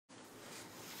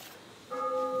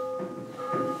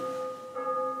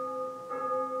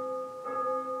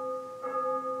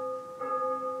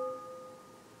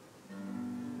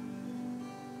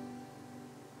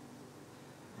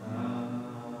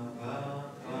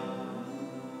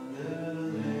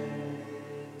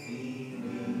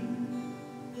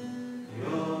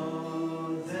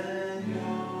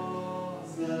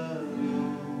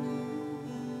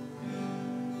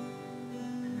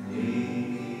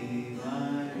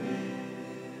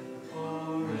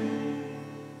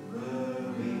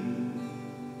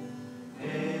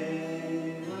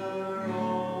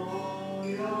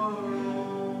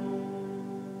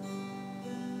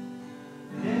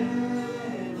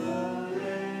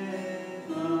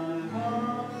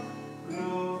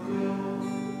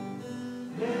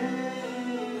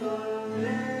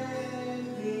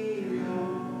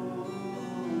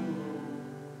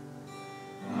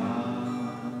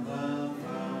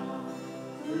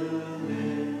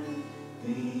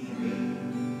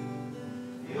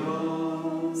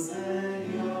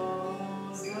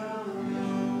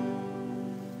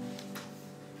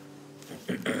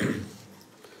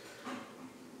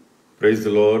Praise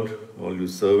the Lord, all you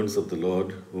servants of the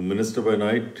Lord, who minister by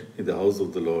night in the house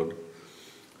of the Lord.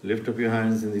 Lift up your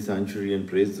hands in the sanctuary and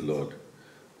praise the Lord.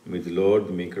 May the Lord,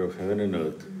 the maker of heaven and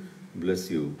earth, bless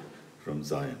you from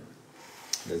Zion.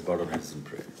 Let's bow our heads in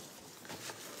prayer.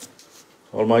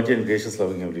 Almighty and gracious,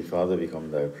 loving Heavenly Father, we come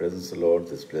in thy presence, O Lord,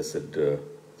 this blessed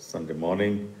Sunday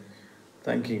morning,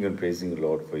 thanking and praising you,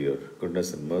 Lord, for your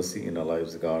goodness and mercy in our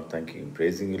lives, God. Thanking and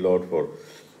praising you, Lord, for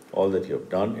all that you have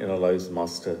done in our lives,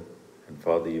 Master. And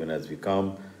Father, even as we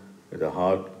come with a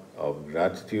heart of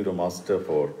gratitude, O Master,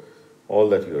 for all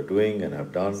that you are doing and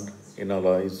have done in our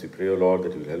lives, we pray, O Lord,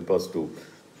 that you will help us to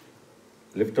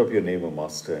lift up your name, O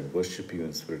Master, and worship you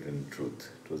in spirit and in truth.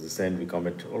 To this end, we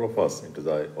commit all of us into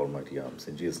thy almighty arms.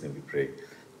 In Jesus' name we pray.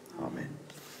 Amen.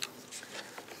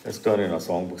 Let's turn in our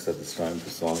songbooks at this time to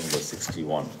song number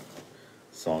 61.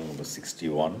 Song number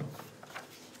 61.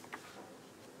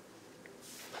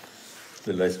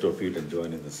 We'll rise to our feet and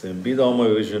join in the same. Be thou my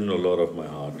vision, O Lord of my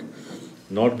heart.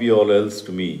 Not be all else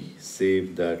to me,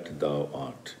 save that thou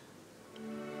art.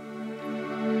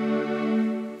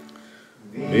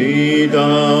 Be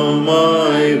thou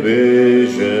my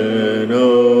vision,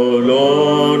 O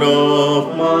Lord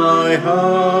of my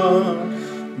heart.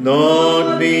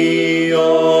 Not be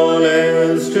all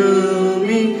else to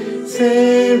me,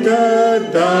 save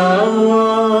that thou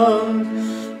art.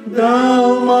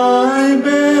 Thou my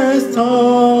best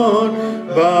thought,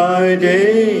 by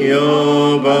day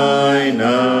or by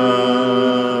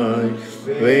night,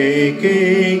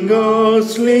 waking or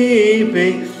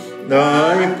sleeping,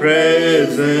 thy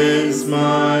presence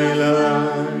my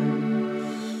life.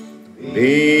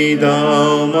 Be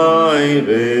thou my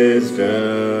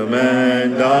wisdom,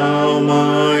 and thou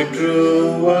my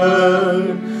true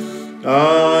word.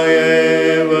 I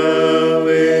ever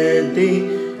with thee,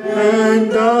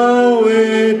 and thou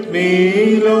with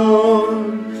me, Lord.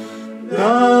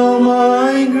 Thou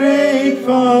my great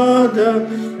Father,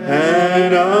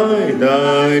 and I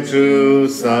thy true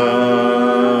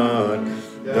Son.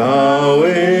 Thou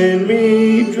in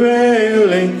me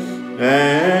dwelling,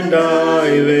 and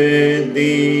I with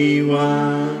thee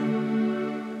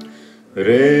one.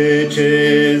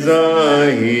 Riches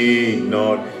I heed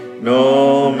not,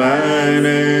 nor man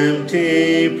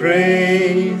empty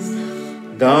praise.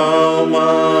 Thou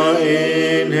my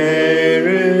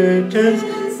inheritance,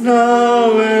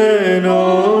 now and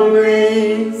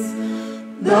always.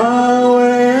 Thou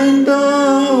and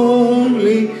thou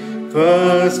only,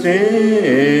 first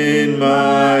in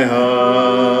my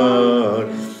heart.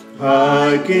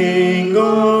 High King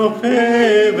of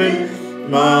heaven,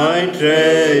 my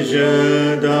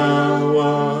treasure thou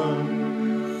art.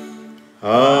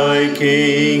 High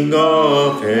King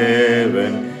of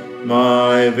heaven,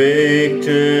 my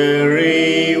victory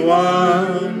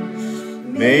won.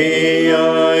 May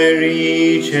I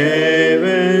reach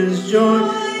heaven's joy,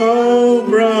 O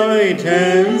bright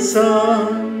and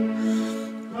sun.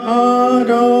 Heart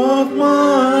of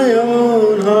my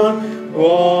own heart,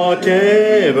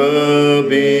 whatever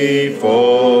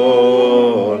befall,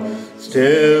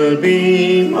 still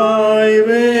be my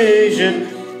vision,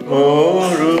 O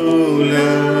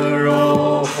ruler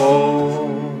of all.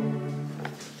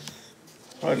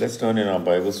 All right, let's turn in our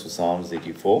Bibles to Psalms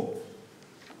 84.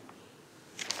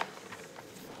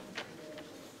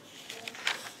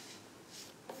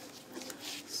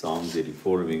 Psalms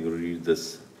 84, we're going to read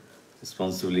this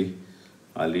responsively.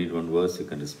 I'll read one verse, you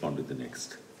can respond to the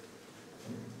next.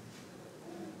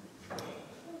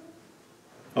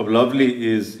 How lovely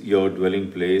is your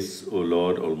dwelling place, O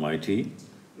Lord Almighty.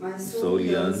 My soul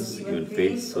yearns, even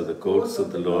faints for the courts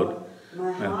of the Lord.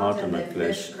 My heart and my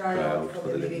flesh cry out for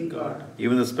the living God.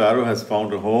 Even the sparrow has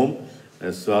found a home,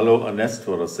 a swallow a nest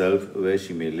for herself, where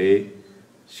she may lay.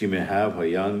 She may have her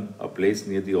young, a place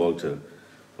near the altar.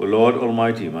 O Lord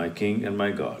Almighty, my King and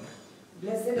my God.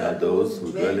 Blessed are those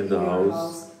who dwell in the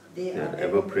house, they are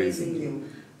ever praising you.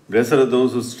 Blessed are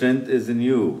those whose strength is in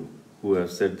you, who have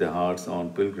set their hearts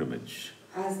on pilgrimage.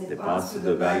 As they pass through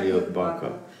the valley of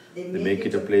Baca, they make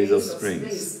it a place of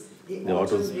springs. The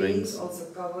autumn springs also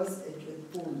covers it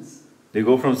with pools. They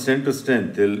go from strength to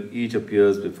strength till each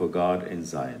appears before God in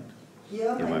Zion.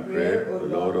 Hear my prayer, O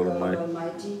Lord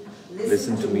Almighty.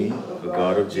 Listen to me, O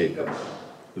God of Jacob.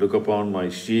 Look upon my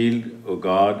shield, O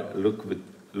God. Look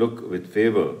with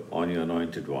favor on your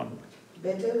anointed one.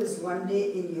 Better is one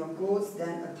day in your courts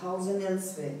than 1,000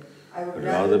 elsewhere. I would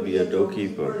rather be a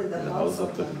doorkeeper in the house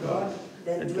of the God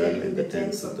than dwell in the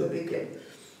tents of the wicked.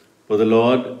 For the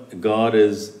Lord God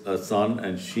is a sun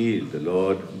and shield. The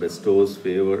Lord bestows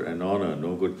favor and honor.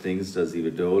 No good things does he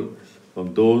withhold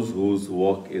from those whose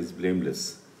walk is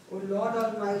blameless. O Lord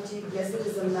Almighty, blessed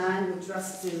is the man who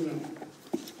trusts in you.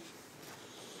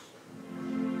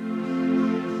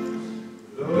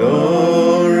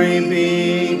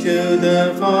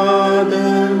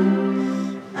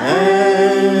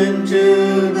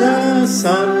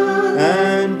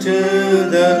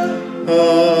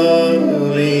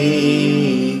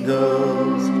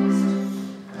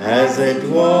 it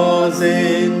was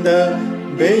in the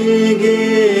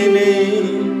beginning,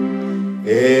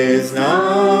 is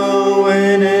now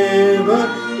and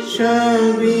ever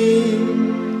shall be,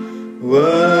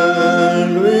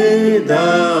 world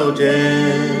without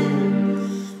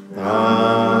end.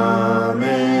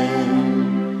 Amen.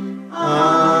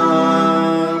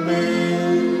 Amen.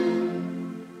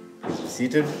 Please be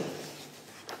seated.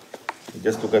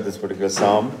 Just look at this particular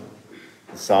psalm.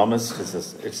 The psalmist,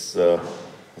 it's a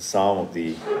psalm of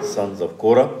the sons of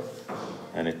Korah,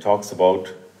 and it talks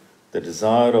about the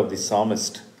desire of the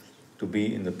psalmist to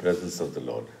be in the presence of the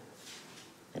Lord.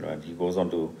 And he goes on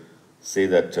to say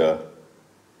that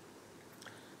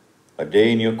a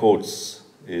day in your courts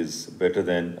is better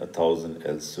than 1,000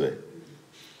 elsewhere.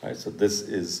 Right? So this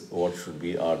is what should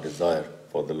be our desire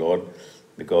for the Lord,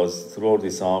 because throughout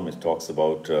the psalm it talks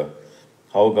about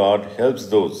how God helps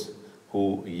those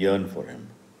who yearn for Him,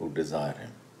 who desire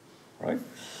Him.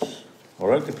 All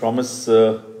right, the promise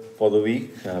for the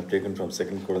week I have taken from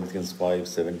 2 Corinthians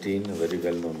 5:17, a very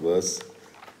well-known verse.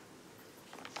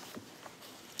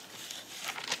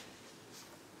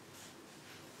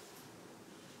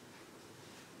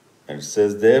 And it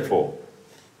says, therefore,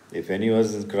 if anyone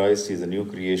is in Christ, he is a new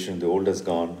creation, the old has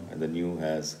gone and the new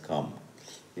has come.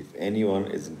 If anyone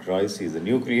is in Christ, he is a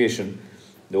new creation,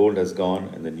 the old has gone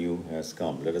and the new has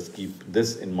come. Let us keep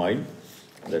this in mind,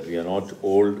 that we are not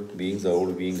old beings, our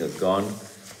old being has gone,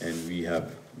 and we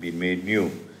have been made new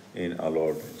in our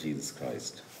Lord Jesus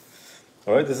Christ.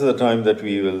 All right, this is a time that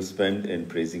we will spend in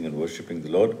praising and worshiping the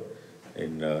Lord,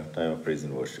 in time of praise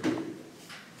and worship.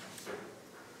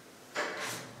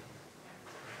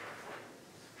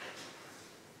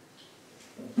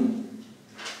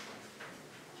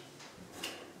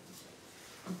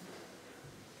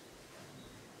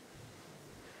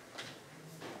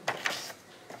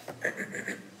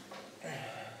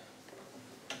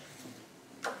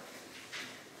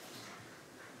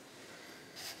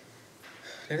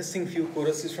 Let us sing few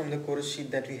choruses from the chorus sheet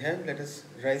that we have. Let us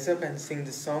rise up and sing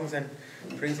the songs and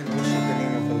praise and worship the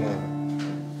name of the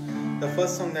Lord. The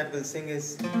first song that we'll sing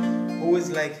is Who is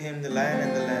like Him, the Lion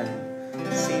and the Lamb,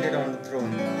 seated on the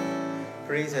throne.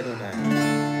 Praise Adonai.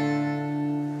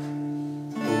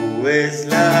 Who is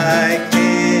like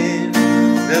Him,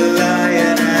 the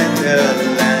Lion and the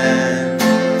Lamb,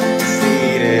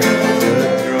 seated on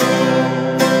the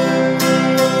throne.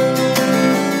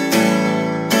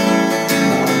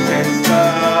 Mountains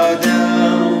bow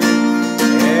down,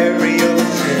 every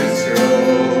ocean's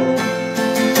roll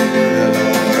to the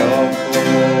Lord of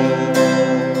hosts.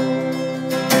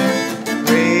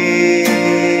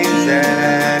 Praise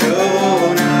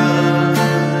Adonai,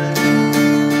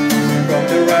 from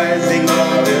the rising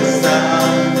of the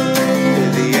sun to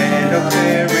the end of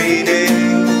every day.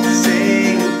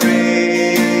 Sing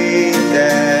praise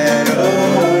Adonai.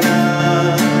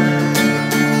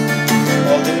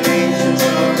 All the nations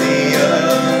of the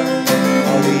earth,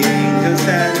 all the angels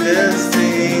and the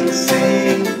saints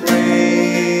sing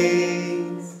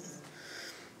praise.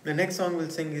 The next song we'll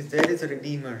sing is There is a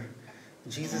Redeemer,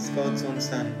 Jesus, God's own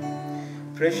Son,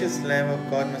 precious Lamb of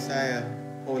God, Messiah,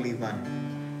 Holy One.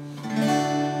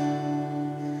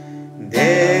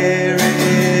 There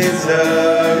is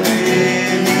a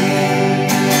Redeemer,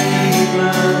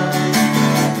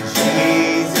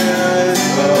 Jesus,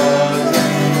 God's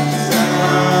own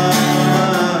Son,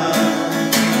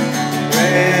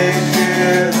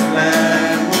 precious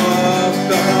Lamb of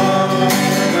God,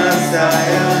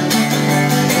 Messiah,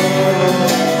 Holy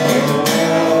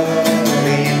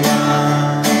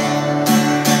One.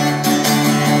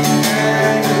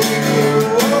 And you,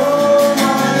 oh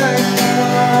my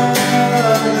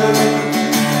Father,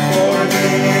 for the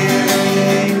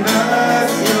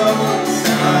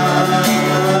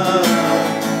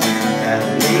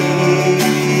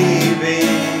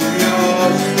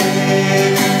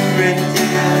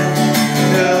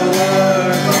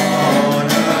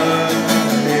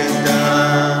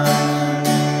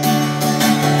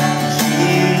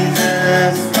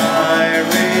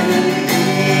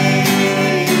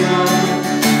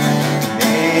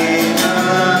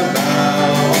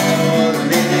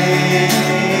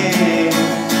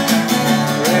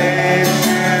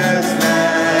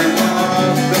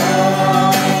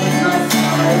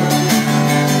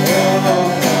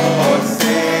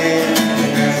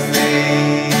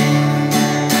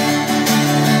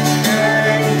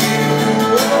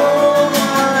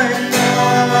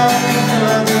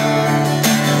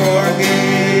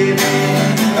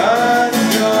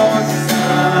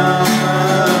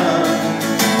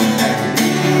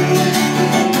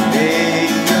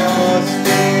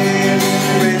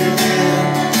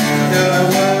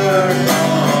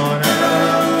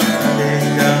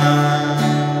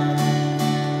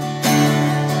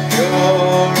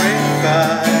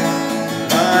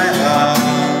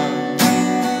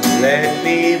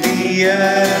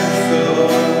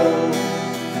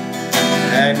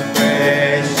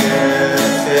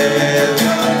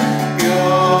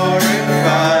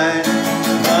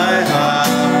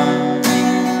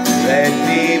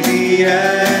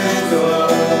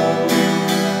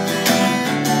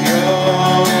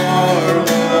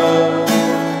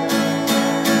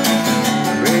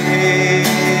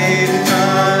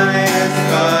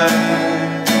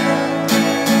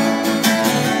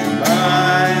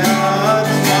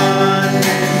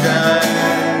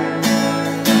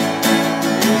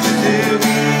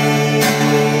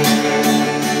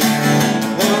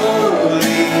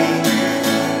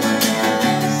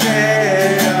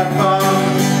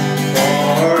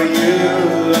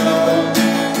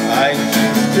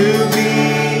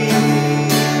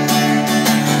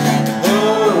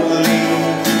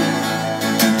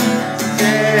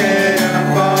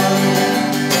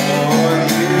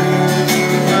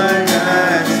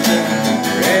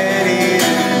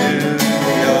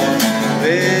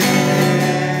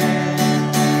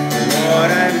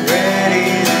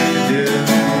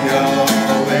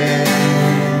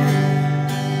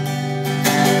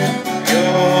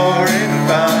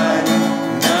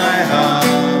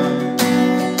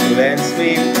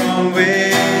from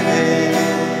within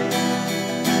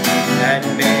and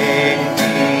make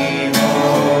me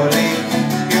holy,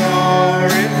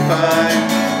 purify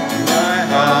my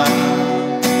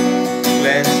heart,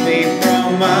 cleanse me from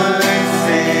my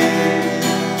sin,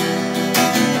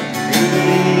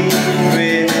 deep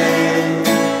within.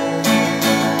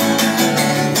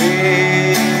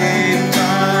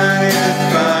 Refine the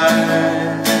fire,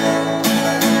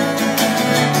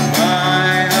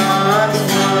 my heart's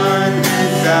one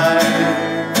desire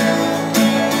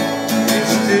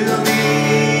is to be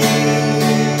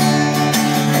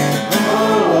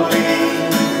holy,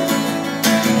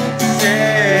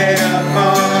 set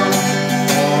apart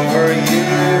for you,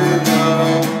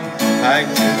 Lord. I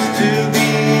choose to be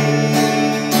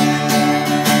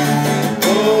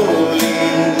holy,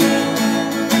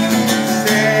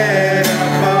 set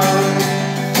apart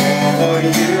for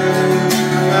you,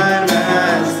 my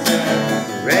Master,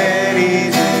 ready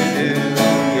to do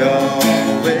your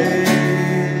will.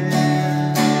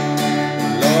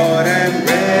 Lord, I'm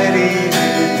ready to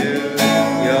do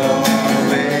your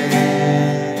will.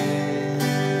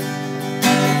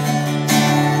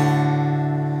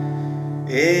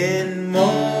 In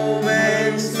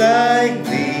moments like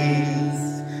these,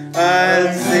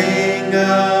 I'll sing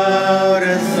out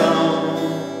a song.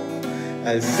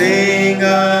 I'll sing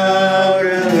out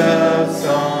a love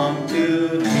song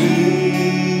to Jesus.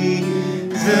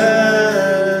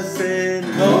 In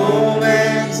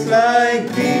moments like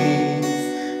these,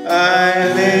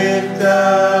 I lift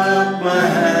up my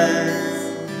hands.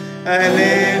 I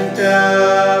lift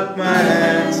up my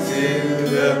hands to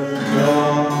the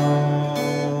Lord,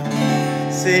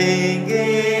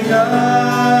 singing,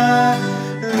 I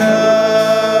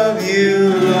love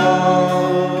you,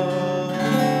 Lord.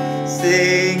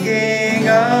 Singing,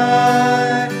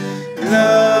 I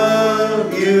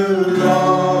love you,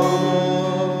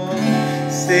 Lord.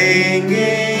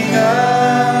 Singing,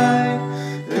 I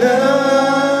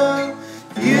love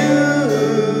you,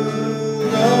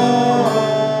 Lord.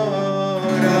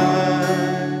 I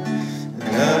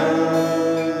love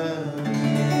you.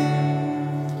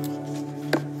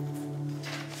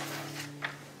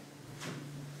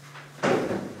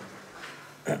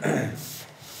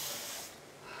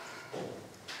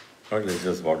 All right, let's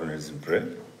just bow our heads in prayer.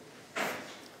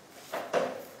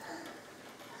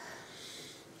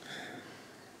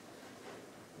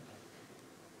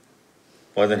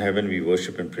 Father in heaven, we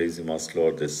worship and praise you, Master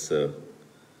Lord, this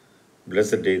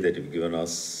blessed day that you've given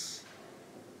us.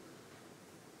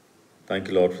 Thank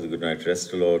you, Lord, for the good night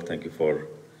rest, Lord. Thank you for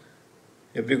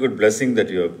every good blessing that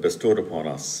you have bestowed upon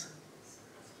us.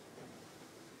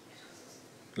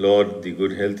 Lord, the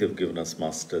good health you have given us,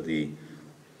 Master, the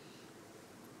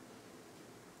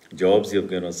jobs you have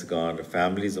given us, God, our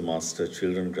families, O Master,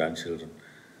 children, grandchildren,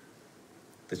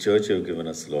 the church you have given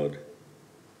us, Lord,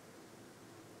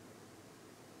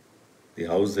 the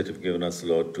house that you've given us,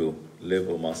 Lord, to live,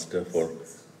 O Master, for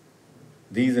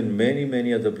these and many,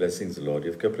 many other blessings, Lord.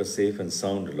 You've kept us safe and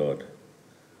sound, Lord,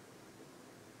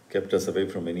 kept us away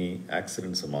from any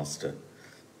accidents, O Master.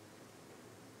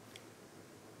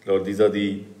 Lord, these are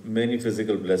the many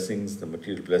physical blessings, the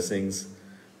material blessings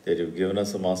that you've given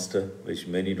us, O Master, which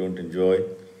many don't enjoy.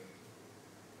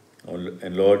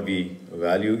 And Lord, we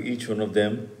value each one of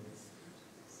them.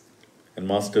 And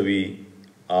Master, we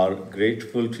are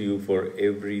grateful to you for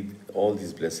all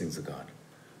these blessings, O God.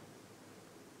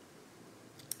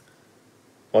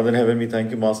 Father in heaven, we thank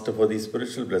you, Master, for these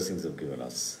spiritual blessings you've given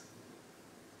us,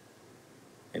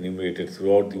 enumerated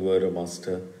throughout the word, O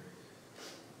Master.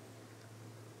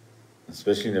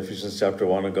 Especially in Ephesians chapter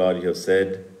 1, O God, you have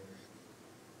said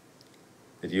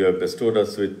that you have bestowed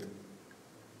us with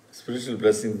spiritual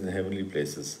blessings in the heavenly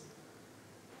places,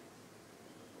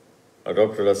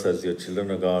 adopted us as your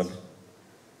children, O God,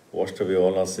 washed away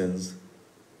all our sins,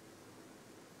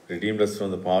 redeemed us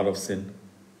from the power of sin.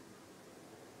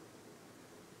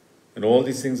 And all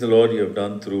these things, O Lord, you have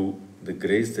done through the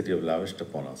grace that you have lavished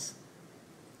upon us.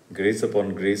 Grace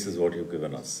upon grace is what you have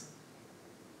given us.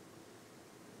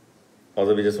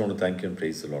 Father, we just want to thank you and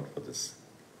praise the Lord for this.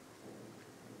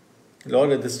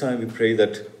 Lord, at this time we pray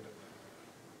that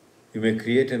you may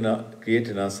create in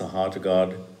us a heart,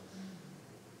 God,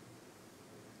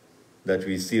 that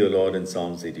we see, O Lord, in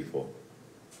Psalms 84.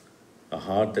 A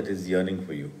heart that is yearning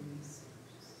for you.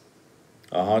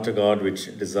 A heart, O God,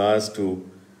 which desires to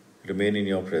remain in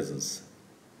your presence.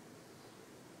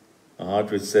 A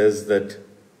heart which says that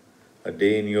a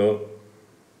day in your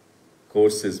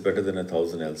courts is better than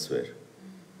 1,000 elsewhere.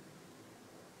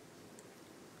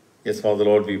 Yes, Father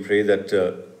Lord, we pray that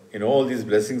in all these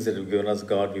blessings that you've given us,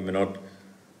 God, we may not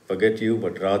forget you,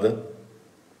 but rather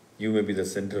you may be the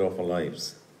center of our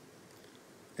lives.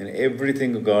 And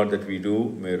everything, O God, that we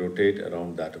do may rotate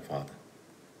around that, O Father.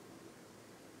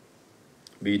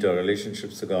 Be it our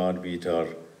relationships, O God, be it our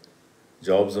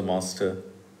jobs, O Master,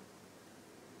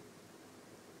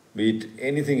 be it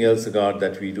anything else, O God,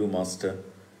 that we do, Master,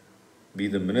 be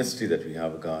the ministry that we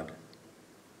have, O God,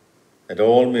 that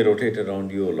all may rotate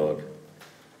around you, O Lord.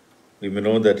 We may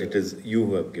know that it is you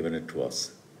who have given it to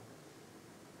us.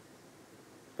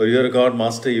 For you are a God,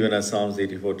 Master, even as Psalms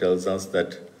 84 tells us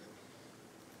that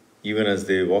even as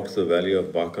they walked through the valley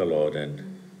of Baca, Lord,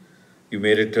 and you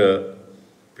made it a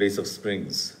place of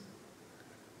springs.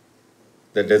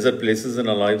 The desert places in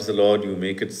our lives, the Lord, you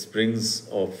make it springs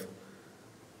of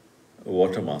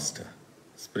water, Master.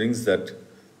 Springs that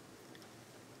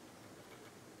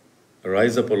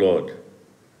rise up, O Lord,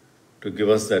 to give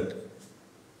us that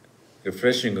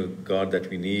refreshing, God, that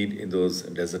we need in those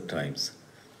desert times.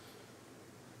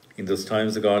 In those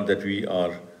times, God, that we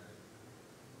are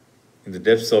in the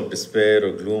depths of despair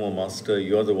or gloom, O Master,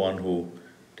 you are the one who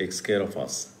takes care of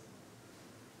us.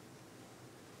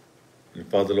 And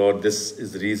Father, Lord, this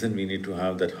is the reason we need to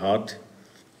have that heart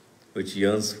which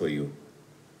yearns for you.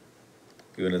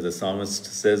 Even as the psalmist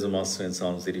says, O Master, in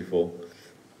Psalms 84,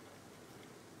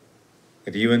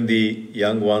 that even the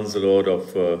young ones, O Lord,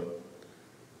 of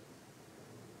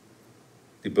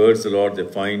the birds, O Lord, they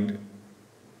find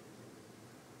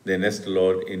their nest, O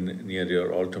Lord, near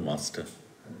your altar, Master.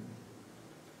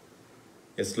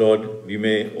 Yes, Lord, we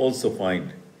may also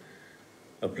find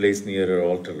a place near your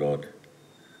altar, Lord,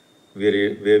 where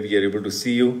we are able to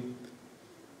see you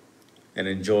and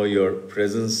enjoy your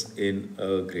presence in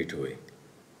a greater way.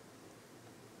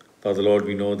 Father, Lord,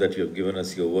 we know that you have given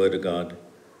us your word, God,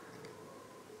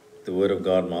 the word of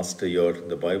God, Master,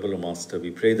 the Bible, Master.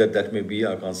 We pray that that may be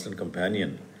our constant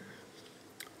companion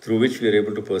through which we are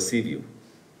able to perceive you,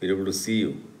 we are able to see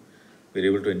you, we are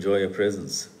able to enjoy your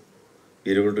presence,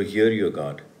 we are able to hear you,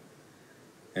 God.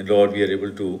 And Lord, we are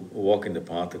able to walk in the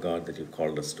path, God, that you've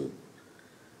called us to.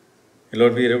 And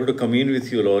Lord, we are able to commune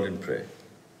with you, Lord, in prayer.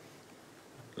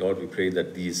 Lord, we pray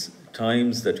that these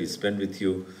times that we spend with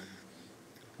you,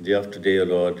 day after day, O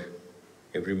Lord,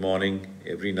 every morning,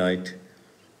 every night,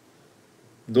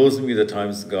 those will be the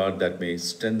times, God, that may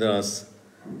strengthen us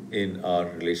in our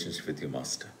relationship with you,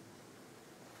 Master.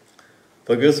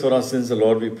 Forgive us for our sins, O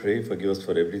Lord, we pray. Forgive us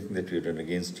for everything that we have done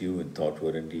against you in thought,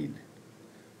 word, and deed.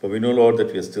 For we know, Lord,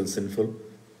 that we are still sinful.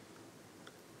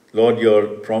 Lord, your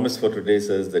promise for today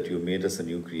says that you made us a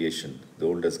new creation. The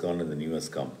old has gone and the new has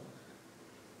come.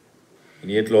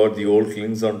 And yet, Lord, the old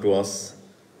clings on to us.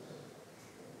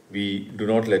 We do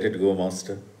not let it go,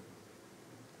 Master.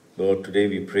 Lord, today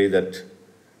we pray that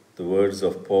the words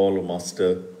of Paul,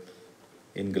 Master,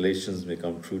 in Galatians may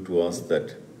come true to us,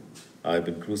 that I have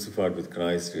been crucified with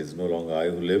Christ. It is no longer I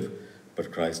who live,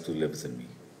 but Christ who lives in me.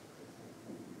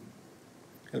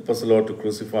 Help us, Lord, to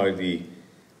crucify the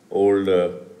old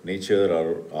nature,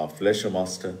 our flesh,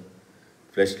 Master,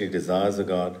 fleshly desires, O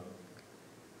God.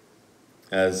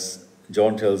 As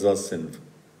John tells us in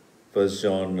 1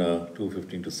 John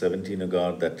 2:15-17, O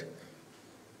God, that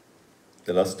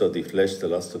the lust of the flesh, the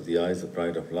lust of the eyes, the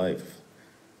pride of life,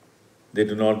 they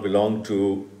do not belong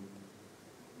to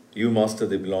you, Master,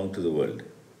 they belong to the world.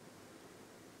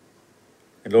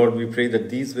 And Lord, we pray that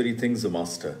these very things, O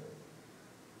Master,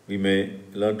 we may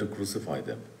learn to crucify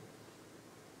them.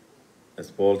 As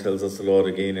Paul tells us, Lord,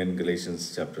 again in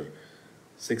Galatians chapter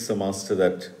 6, O Master,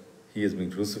 that he has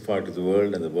been crucified to the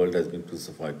world and the world has been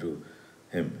crucified to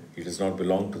him. He does not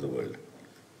belong to the world.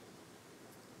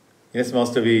 Yes,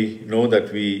 Master, we know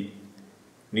that we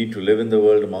need to live in the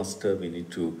world, Master. We need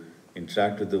to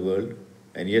interact with the world.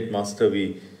 And yet, Master,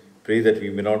 we pray that we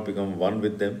may not become one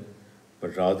with them,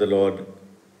 but rather, Lord,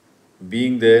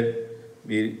 being there,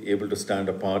 be able to stand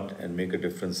apart and make a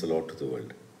difference, Lord, to the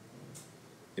world.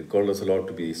 You've called us, Lord,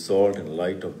 to be salt and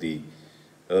light of the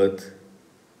earth,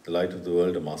 the light of the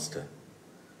world, Master.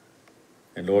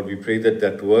 And Lord, we pray that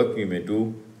that work we may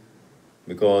do,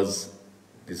 because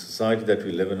the society that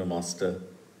we live in, Master,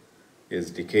 is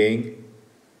decaying,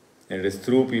 and it is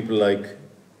through people like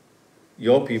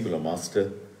your people,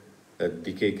 Master, that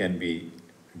decay can be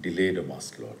delayed,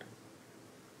 Master, Lord.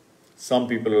 Some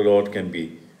people, Lord, can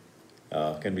be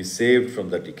saved from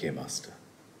that decay, Master.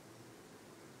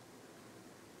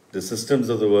 The systems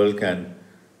of the world can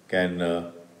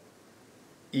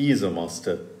ease,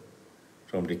 Master,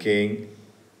 from decaying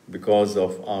because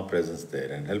of our presence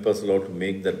there. And help us, Lord, to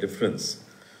make that difference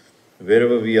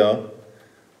wherever we are,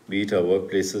 be it our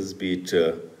workplaces, be it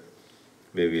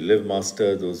where we live,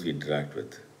 Master, those we interact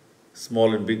with.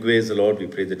 Small and big ways, Lord, we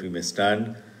pray that we may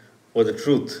stand for the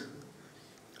truth,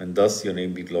 and thus your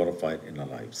name be glorified in our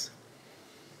lives.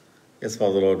 Yes,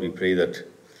 Father Lord, we pray that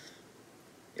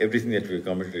everything that we have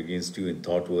committed against you in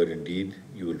thought, word, and deed,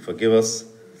 you will forgive us.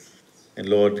 And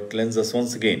Lord, cleanse us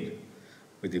once again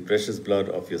with the precious blood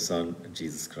of your Son,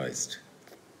 Jesus Christ.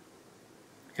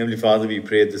 Heavenly Father, we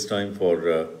pray at this time for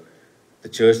the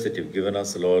church that you've given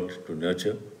us, Lord, to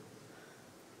nurture.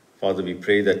 Father, we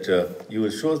pray that you will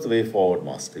show us the way forward,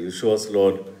 Master. You show us,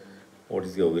 Lord, what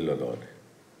is your will, O Lord.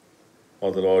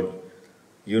 Father, Lord,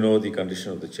 you know the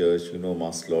condition of the church. You know,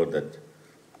 Master, Lord, that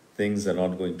things are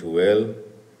not going too well.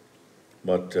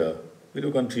 But we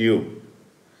look unto you,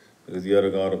 because you are a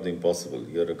God of the impossible.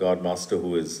 You are a God, Master,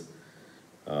 who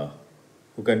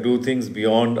can do things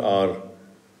beyond our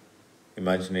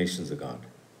imaginations, O God.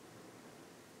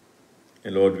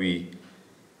 And Lord, we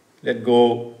let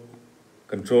go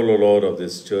control, O Lord, of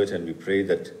this church, and we pray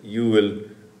that you will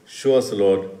show us, O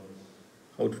Lord,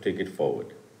 how to take it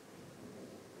forward.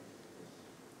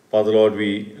 Father, Lord,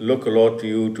 we look, O Lord, to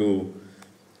you to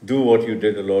do what you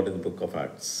did, O Lord, in the book of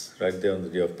Acts. Right there on the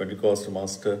day of Pentecost,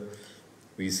 Master,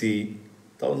 we see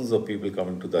thousands of people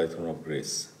coming to thy throne of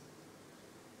grace.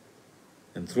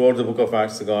 And throughout the book of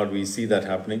Acts, God, we see that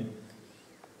happening.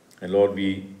 And Lord,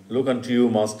 we look unto you,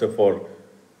 Master, for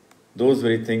those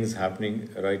very things happening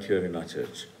right here in our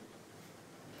church.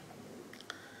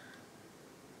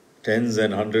 Tens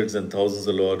and hundreds and thousands,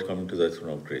 O Lord, coming to thy throne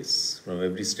of grace from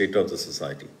every state of the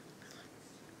society.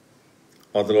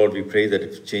 Father, Lord, we pray that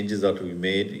if changes are to be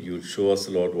made, you will show us,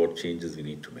 Lord, what changes we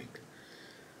need to make.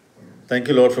 Thank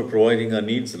you, Lord, for providing our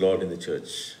needs, Lord, in the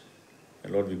church.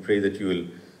 And Lord, we pray that you will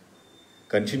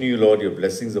continue, Lord, your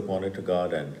blessings upon it,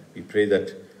 God, and we pray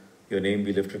that your name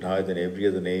be lifted higher than every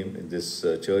other name in this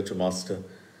church, O Master.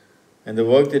 And the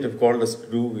work that you have called us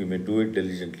to do, we may do it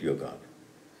diligently, O God.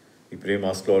 We pray,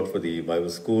 Master, Lord, for the Bible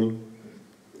school.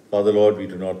 Father, Lord, we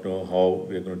do not know how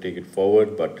we are going to take it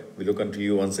forward, but we look unto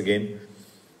you once again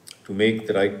to make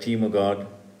the right team, O God,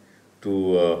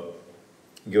 to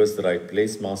give us the right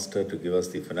place, Master, to give us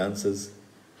the finances.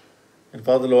 And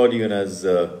Father, Lord, even as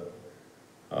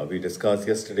we discussed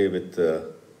yesterday with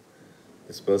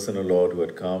this person, O Lord, who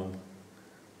had come,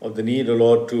 of the need, O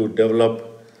Lord, to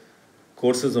develop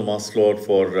courses, O Master, Lord,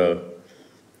 for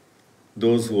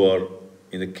those who are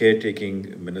in the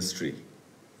caretaking ministry.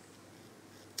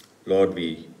 Lord,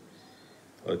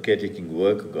 our caretaking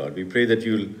work, O God, we pray that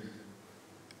you'll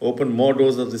open more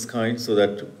doors of this kind so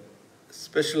that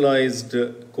specialized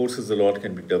courses, O Lord,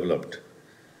 can be developed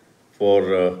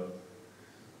for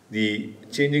the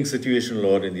changing situation,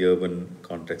 Lord, in the urban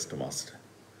context, O Master.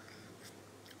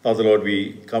 Father, Lord,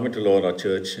 we commit, O Lord, our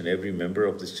church and every member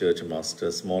of this church, O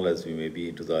Master, small as we may be,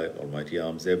 into thy almighty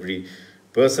arms. Every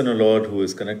person, O Lord, who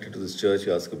is connected to this church,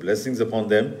 you ask your blessings upon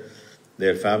them,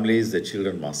 their families, their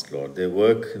children, Master, Lord, their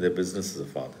work, their businesses, O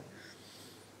Father.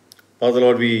 Father,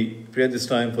 Lord, we pray this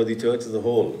time for the church as a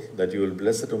whole, that you will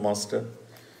bless it, O Master.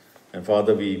 And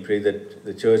Father, we pray that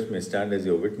the church may stand as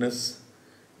your witness,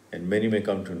 and many may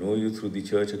come to know you through the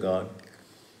church, O God.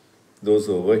 Those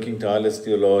who are working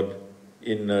tirelessly, O Lord,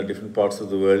 in different parts of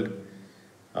the world,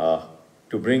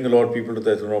 to bring, O Lord, people to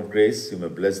the throne of grace, you may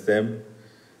bless them.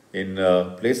 In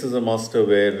places, O Master,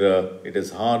 where it is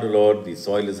hard, O Lord, the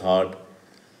soil is hard,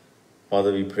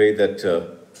 Father, we pray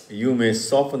that you may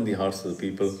soften the hearts of the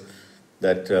people,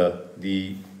 that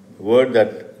the word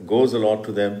that goes, O Lord,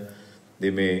 to them, they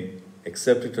may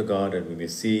accept it, O God, and we may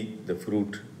see the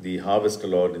fruit, the harvest, O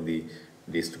Lord, in the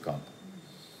days to come.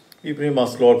 We pray,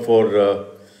 Master, Lord, for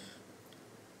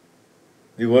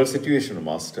the world situation, O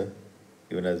Master,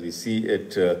 even as we see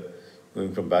it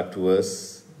going from bad to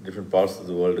worse, different parts of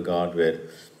the world, O God, where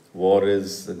war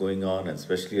is going on, and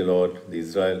especially, O Lord, the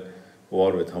Israel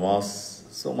war with Hamas.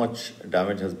 So much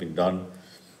damage has been done.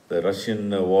 The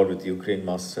Russian war with Ukraine,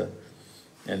 Master,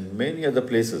 and many other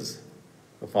places.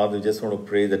 Father, we just want to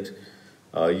pray that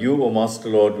you, O Master,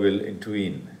 Lord, will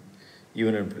intervene.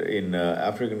 Even in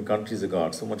African countries, O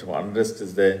God, so much of unrest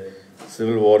is there,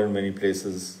 civil war in many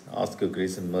places. Ask your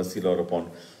grace and mercy, Lord, upon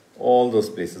all those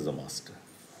places, O Master.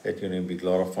 Let your name be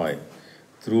glorified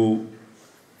through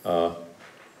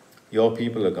your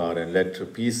people, O God, and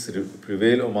let peace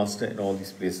prevail, O Master, in all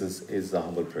these places, is the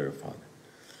humble prayer, Father.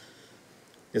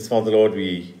 Yes, Father, Lord,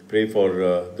 we pray for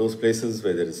those places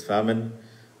where there is famine,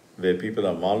 where people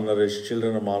are malnourished,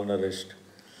 children are malnourished,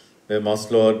 where,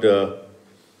 Master, Lord,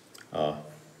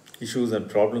 issues and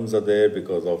problems are there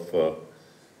because of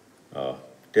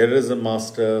terrorism,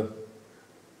 Master,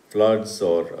 floods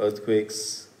or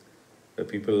earthquakes, where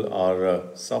people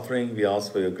are suffering. We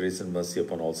ask for your grace and mercy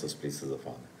upon all such places, O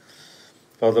Father.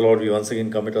 Father, Lord, we once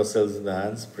again commit ourselves in the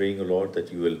hands, praying, O Lord,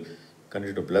 that you will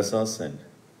continue to bless us and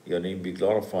your name be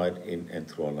glorified in and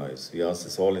through our lives. We ask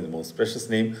this all in the most precious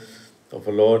name of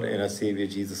our Lord and our Savior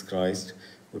Jesus Christ,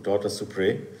 who taught us to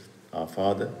pray, Our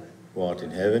Father, who art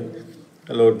in heaven,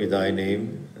 hallowed be thy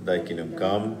name, thy kingdom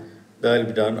come, thy will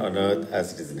be done on earth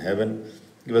as it is in heaven.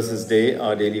 Give us this day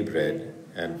our daily bread,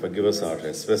 and forgive us our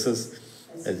trespasses,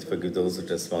 as we forgive those who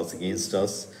trespass against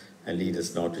us. And lead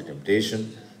us not into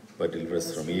temptation, but deliver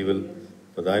us from evil.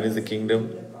 For thine is the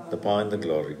kingdom, the power, and the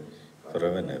glory,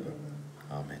 forever and ever.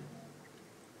 Amen.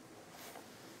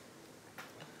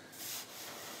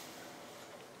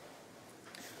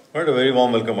 All right, a very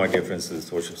warm welcome, my dear friends, to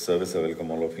this worship service. I welcome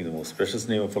all of you in the most precious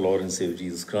name of our Lord and Savior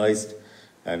Jesus Christ.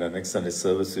 And our next Sunday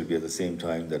service will be at the same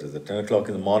time, that is at 10 o'clock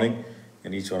in the morning,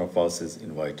 and each one of us is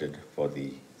invited for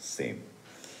the same.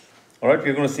 All right,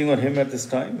 we're going to sing on hymn at this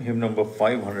time, hymn number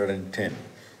 510,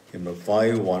 hymn number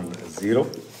 510.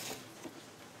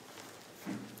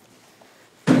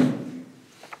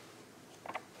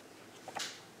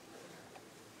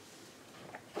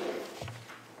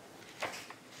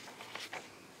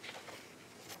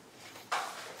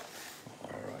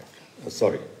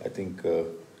 Sorry, I think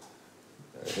hymn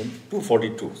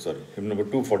 242, sorry, hymn number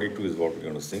 242 is what we're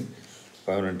going to sing.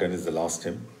 510 is the last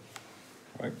hymn,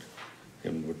 right?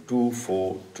 Hymn number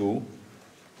 242.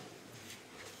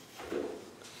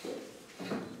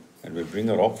 And we'll bring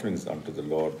our offerings unto the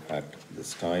Lord at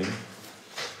this time.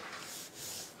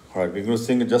 All right, we're going to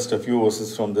sing just a few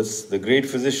verses from this. The great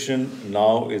physician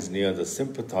now is near, the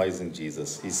sympathizing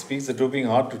Jesus. He speaks the drooping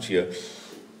heart to cheer.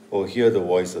 Oh, hear the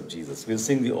voice of Jesus. We'll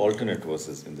sing the alternate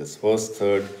verses in this first,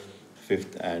 third,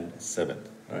 fifth, and seventh.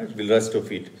 All right, we'll rest our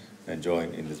feet and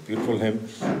join in this beautiful hymn.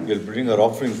 We'll bring our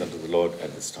offerings unto the Lord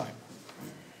at this time.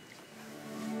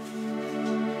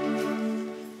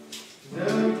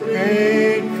 The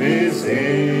great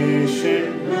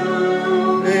physician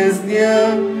now is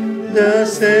near, the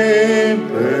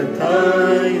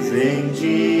sympathizing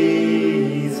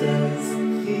Jesus.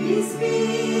 He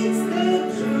speaks the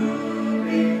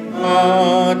drooping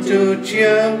heart to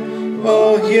cheer.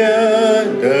 Oh, hear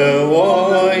the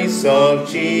voice of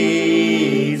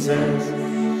Jesus.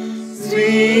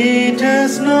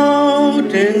 Sweetest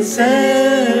note in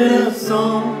seraph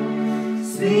song,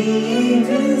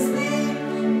 sweetest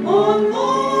name on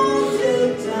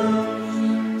mortal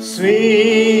tongue,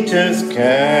 sweetest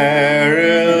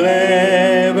carol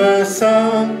ever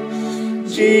sung.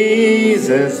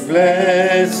 Jesus,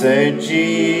 blessed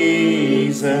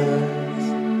Jesus.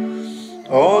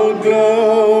 All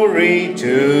glory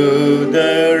to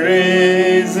the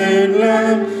risen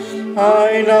Lamb.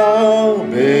 I now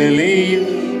believe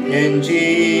in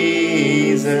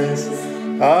Jesus.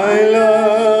 I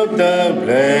love the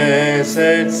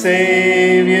blessed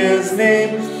Savior's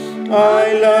name.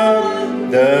 I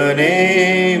love the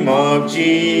name of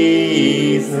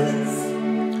Jesus.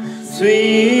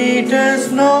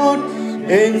 Sweetest note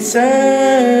in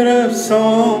seraph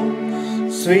song,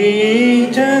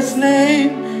 sweetest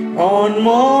name on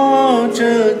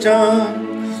mortal tongue,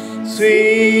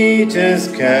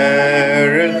 sweetest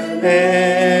carol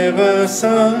ever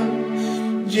sung.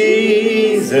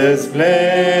 Jesus,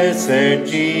 blessed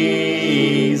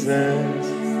Jesus.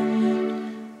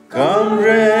 Come,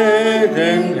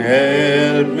 brethren,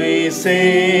 help me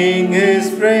sing his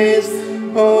praise.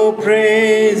 Oh,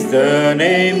 praise the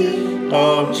name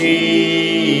of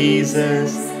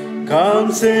Jesus.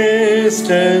 Come,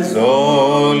 sisters,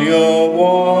 all your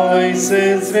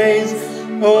voices raise.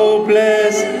 Oh,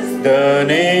 bless the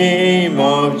name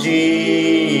of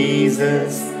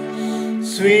Jesus.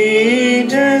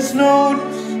 Sweetest note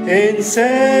in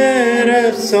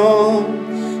seraph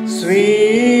song,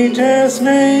 sweetest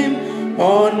name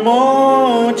on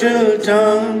mortal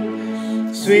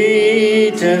tongue,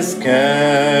 sweetest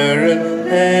carol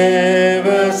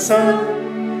ever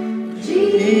sung.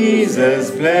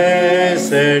 Jesus,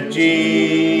 blessed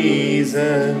Jesus.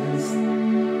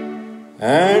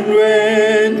 And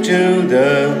when to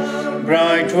the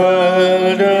bright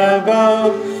world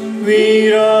above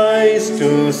we rise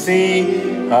to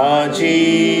see our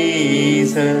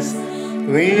Jesus,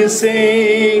 we'll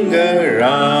sing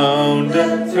around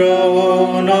the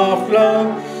throne of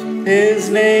love his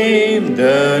name,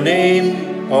 the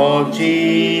name of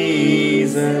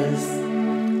Jesus.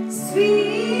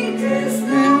 Sweetest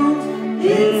note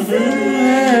in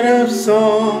seraph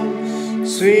song,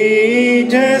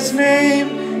 sweetest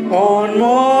name on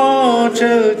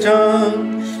mortal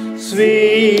tongue,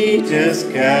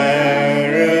 sweetest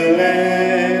carol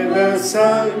ever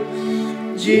sung.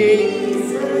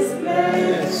 Jesus,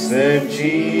 blessed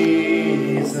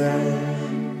Jesus.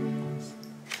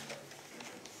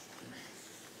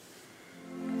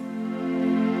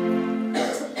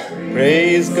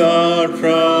 Praise God,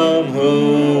 from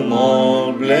whom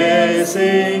all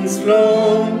blessings rains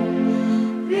flow.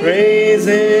 Praise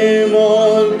Him,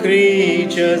 all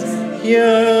creatures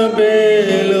here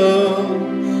below.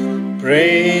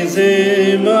 Praise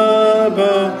Him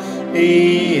above,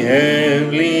 ye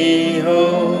heavenly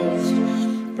host.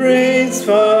 Praise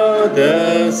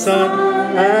Father,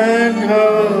 Son, and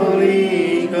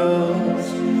Holy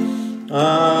Ghost.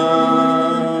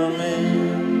 Amen.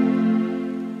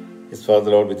 Yes, Father,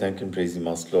 Lord, we thank and praise you,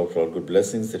 Master Lord, for all good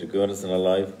blessings that you've given us in our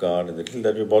life, God, and the little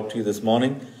that we brought to you this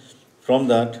morning. From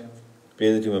that,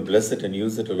 pray that you may bless it and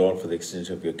use it, O Lord, for the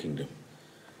extension of your kingdom.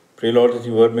 Pray, Lord, that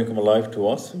your word may come alive to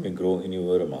us and may grow in your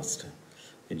word, O Master.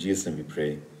 In Jesus' name we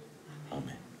pray.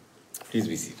 Amen. Please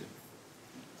be seated.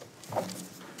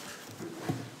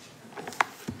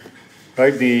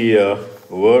 Right, the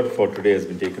word for today has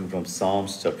been taken from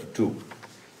Psalms chapter 2.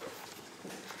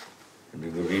 And we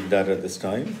will read that at this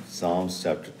time. Psalms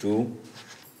chapter 2.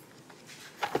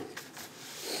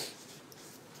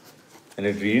 And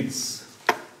it reads,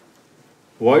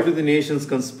 "Why do the nations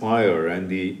conspire and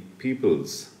the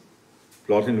peoples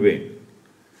plot in vain?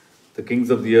 The kings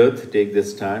of the earth take their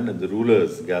stand and the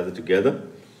rulers gather together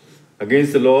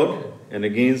against the Lord and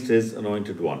against his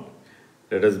anointed one.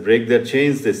 Let us break their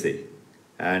chains, they say,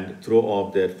 and throw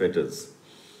off their fetters.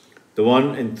 The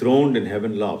one enthroned in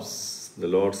heaven laughs. The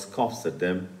Lord scoffs at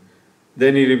them.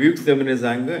 Then he rebukes them in his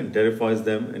anger and terrifies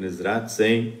them in his wrath,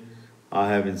 saying, I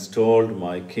have installed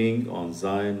my king on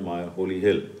Zion, my holy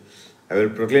hill. I will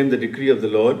proclaim the decree of the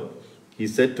Lord. He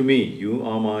said to me, You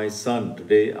are my son.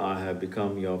 Today I have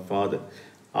become your father.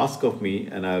 Ask of me,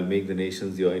 and I will make the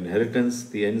nations your inheritance,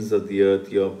 the ends of the earth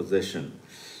your possession.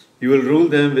 You will rule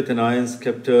them with an iron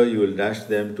scepter. You will dash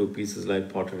them to pieces like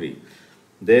pottery.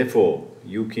 Therefore,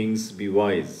 you kings, be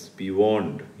wise, be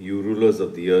warned, you rulers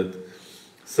of the earth.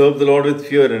 Serve the Lord with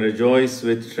fear and rejoice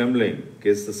with trembling.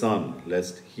 Kiss the Son,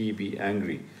 lest he be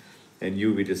angry and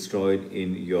you be destroyed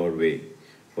in your way.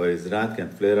 For his wrath can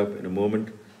flare up in a moment.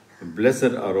 And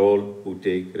blessed are all who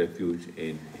take refuge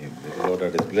in him." May the Lord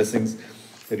add his blessings,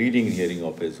 reading and hearing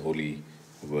of his holy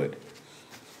word.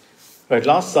 Right,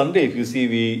 last Sunday, if you see,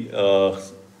 we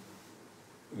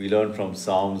learned from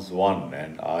Psalms 1,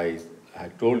 and I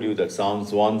had told you that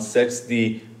Psalms 1 sets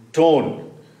the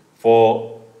tone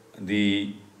for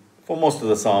most of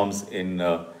the Psalms in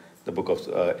the book of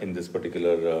in this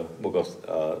particular book of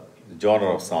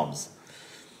genre of Psalms.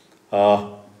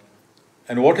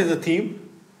 And what is the theme?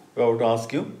 I would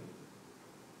ask you.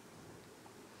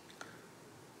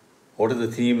 What is the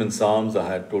theme in Psalms? I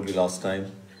had told you last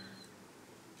time.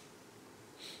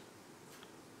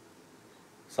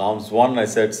 Psalms 1, I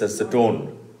said, sets the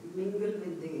tone. Mingle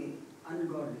with the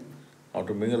ungodly. How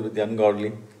to mingle with the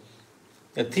ungodly.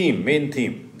 A theme, main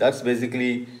theme. That's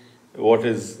basically what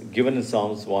is given in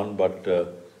Psalms 1. But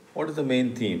what is the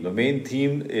main theme? The main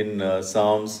theme in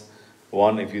Psalms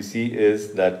 1, if you see,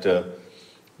 is that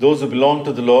those who belong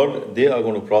to the Lord, they are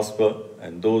going to prosper.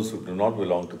 And those who do not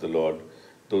belong to the Lord,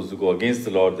 those who go against the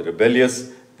Lord, the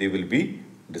rebellious, they will be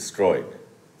destroyed.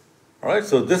 All right,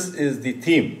 so this is the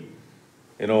theme.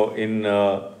 In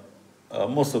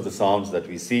most of the Psalms that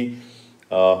we see.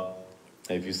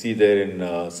 If you see there in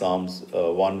Psalms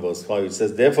 1 verse 5, it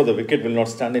says, Therefore the wicked will not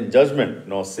stand in judgment,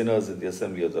 nor sinners in the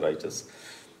assembly of the righteous.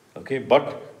 Okay,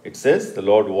 but it says, the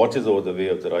Lord watches over the way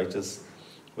of the righteous,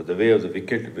 but the way of the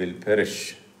wicked will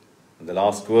perish. And the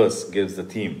last verse gives the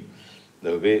theme.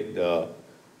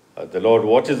 The Lord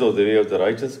watches over the way of the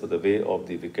righteous, but the way of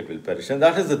the wicked will perish. And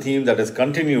that is the theme that is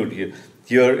continued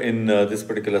here in this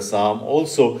particular psalm.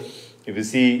 Also, if you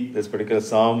see this particular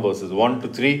psalm, verses 1 to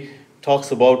 3,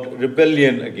 talks about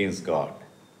rebellion against God.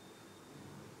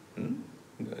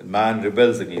 Man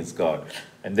rebels against God.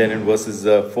 And then in verses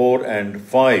 4 and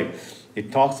 5,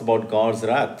 it talks about God's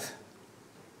wrath.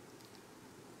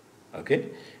 Okay?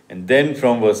 And then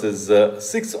from verses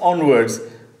 6 onwards,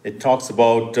 it talks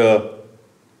about the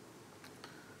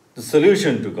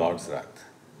solution to God's wrath.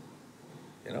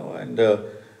 And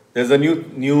there's a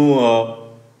new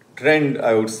trend,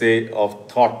 I would say, of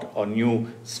thought, or new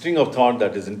string of thought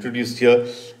that is introduced here,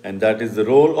 and that is the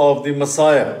role of the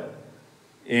Messiah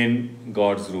in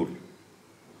God's rule.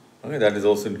 Okay, that is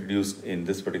also introduced in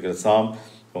this particular psalm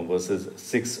from verses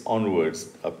 6 onwards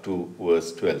up to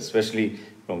verse 12, especially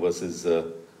from verse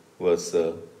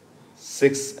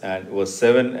 6 and verse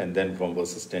 7, and then from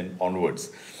verses 10 onwards.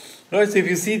 Right, so if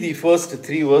you see the first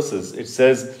 3 verses, it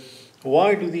says,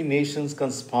 Why do the nations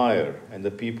conspire and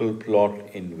the people plot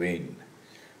in vain?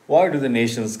 Why do the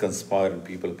nations conspire and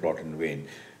people plot in vain?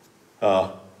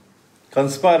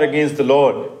 Conspire against the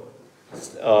Lord,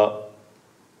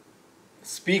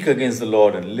 speak against the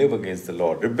Lord and live against the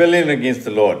Lord, rebellion against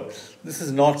the Lord. This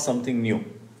is not something new.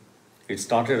 It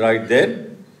started right there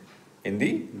in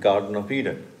the Garden of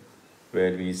Eden,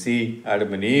 where we see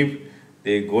Adam and Eve,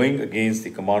 they're going against the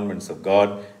commandments of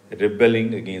God,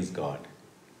 rebelling against God,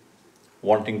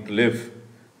 wanting to live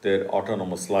their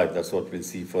autonomous life. That's what we'll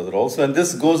see further also. And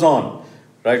this goes on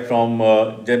right from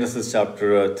Genesis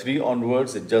chapter 3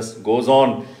 onwards. It just goes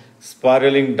on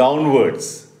spiraling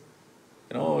downwards.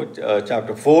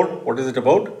 Chapter 4, what is it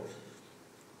about?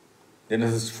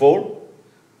 Genesis 4,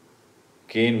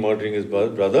 Cain murdering his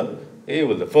brother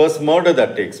Abel, the first murder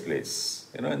that takes place.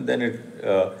 And then it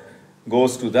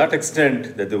goes to that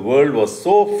extent that the world was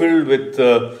so filled with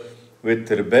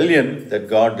rebellion that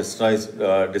God decides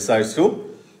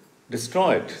to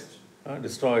destroy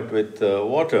it with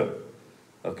water.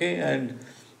 Okay, and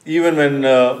even when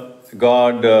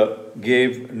God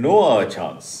gave Noah a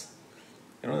chance,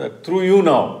 that through you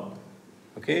now,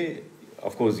 okay,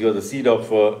 of course you are the seed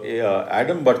of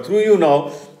Adam, but through you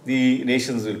now the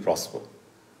nations will prosper.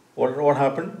 What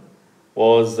happened?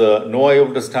 Was Noah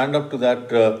able to stand up to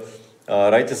that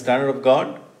righteous standard of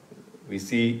God? We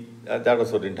see that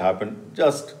also didn't happen.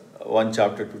 Just 1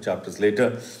 chapter, 2 chapters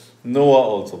later, Noah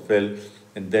also fell,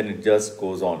 and then it just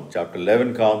goes on. Chapter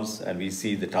 11 comes, and we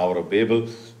see the Tower of Babel,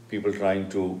 people trying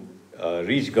to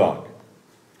reach God.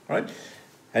 Right?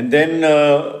 And then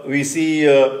we see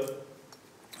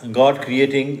God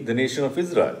creating the nation of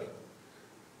Israel.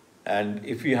 And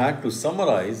if we had to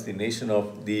summarize the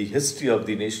history of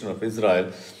the nation of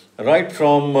Israel, right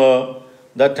from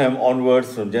that time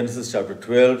onwards, from Genesis chapter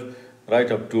 12,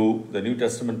 right up to the New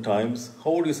Testament times,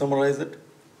 how would you summarize it?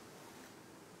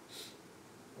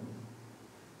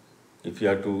 If you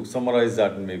had to summarize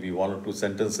that in maybe 1 or 2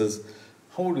 sentences,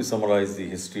 how would you summarize the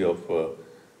history of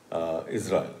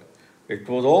Israel? It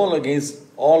was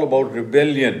all about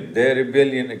rebellion, their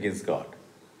rebellion against God.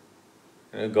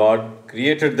 God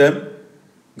created them.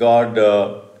 God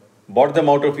brought them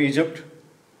out of Egypt,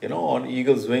 on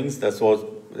eagle's wings. That's what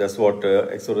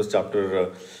Exodus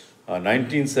chapter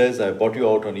 19 says. I brought you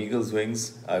out on eagle's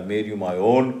wings. I made you my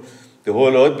own. The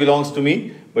whole earth belongs to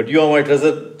me, but you are my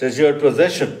treasured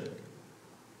possession.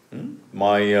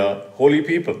 My holy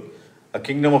people, a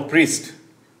kingdom of priests.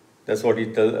 That's what he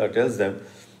tells them.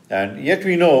 And yet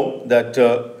we know that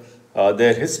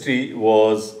their history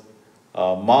was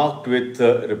marked with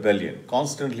rebellion.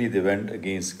 Constantly they went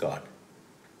against God.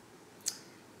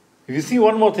 If you see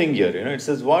one more thing here, it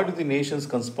says, why do the nations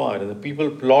conspire and the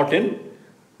people plot in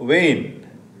vain?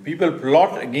 People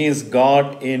plot against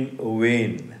God in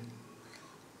vain.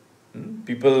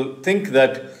 People think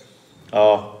that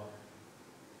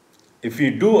if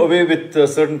we do away with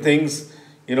certain things,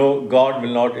 God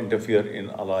will not interfere in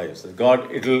our lives. God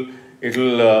will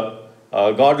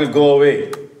go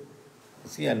away.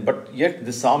 See, but yet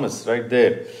the psalmist right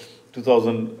there,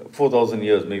 4,000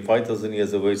 years, maybe 5,000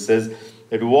 years ago, it says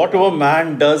that whatever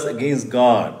man does against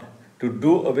God, to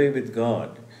do away with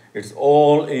God, it's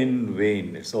all in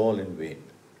vain. It's all in vain.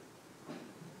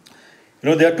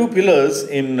 There are 2 pillars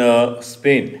in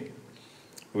Spain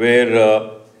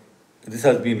where this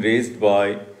has been raised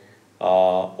by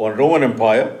one Roman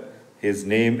Empire. His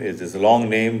name is a long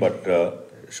name, but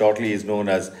shortly is known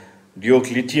as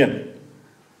Diocletian.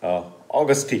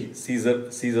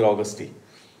 Caesar Augustine,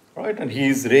 right? And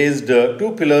he's raised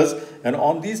 2 pillars, and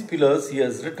on these pillars he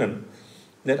has written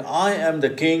that I am the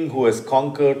king who has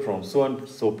conquered from so and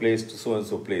so place to so and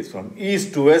so place. From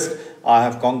east to west, I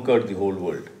have conquered the whole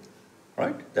world,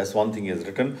 right? That's one thing he has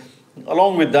written.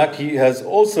 Along with that, he has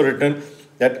also written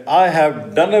that I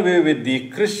have done away with the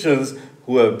Christians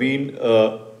who have been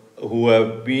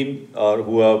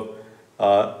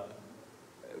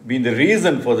the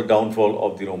reason for the downfall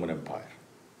of the Roman Empire.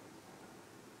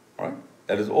 All right?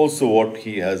 That is also what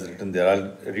he has written there.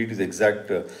 I'll read his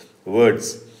exact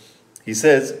words. He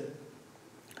says,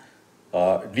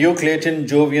 Diocletian,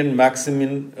 Jovian,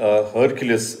 Maximin,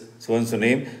 Hercules, so-and-so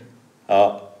name.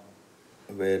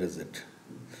 Where is it?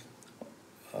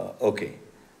 Okay.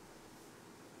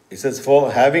 It says,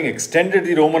 for having extended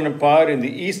the Roman Empire in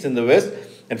the east and the west,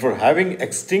 and for having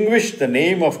extinguished the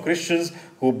name of Christians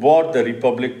who brought the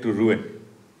republic to ruin.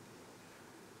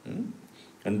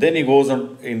 And then he goes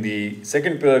on in the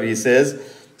second pillar, he says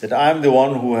that I am the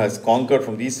one who has conquered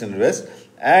from the east and west,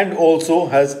 and also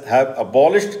have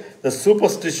abolished the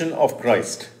superstition of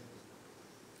Christ.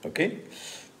 Okay?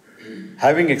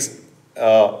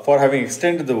 For having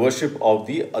extended the worship of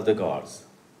the other gods.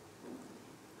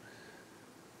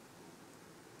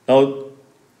 Now,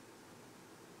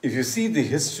 if you see the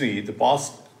history, the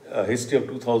past history of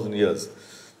 2,000 years,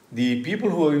 the people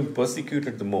who have been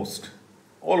persecuted the most,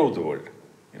 all over the world.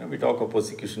 We talk of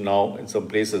persecution now in some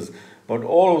places, But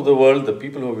all over the world, the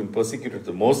people who have been persecuted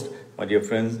the most, my dear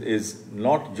friends, is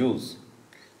not Jews.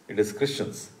 It is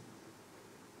Christians.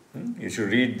 You should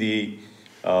read the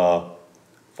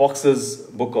Fox's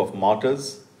Book of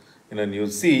Martyrs, and you'll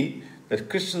see that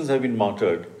Christians have been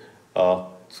martyred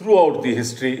throughout the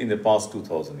history in the past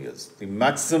 2,000 years. The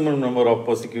maximum number of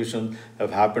persecutions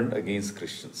have happened against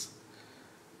Christians.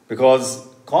 Because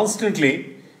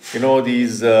constantly,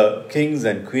 these kings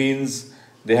and queens,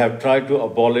 they have tried to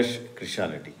abolish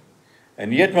Christianity.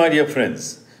 And yet, my dear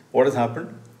friends, what has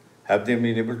happened? Have they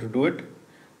been able to do it?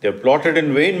 They have plotted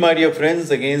in vain, my dear friends,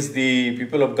 against the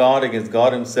people of God, against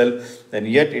God himself, and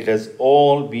yet it has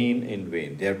all been in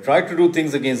vain. They have tried to do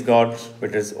things against God,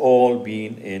 but it has all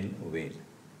been in vain.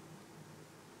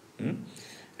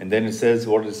 And then it says,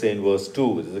 what does it say in verse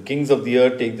 2? The kings of the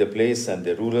earth take their place, and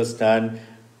their rulers stand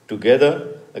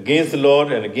together against the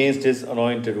Lord and against his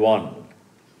anointed one.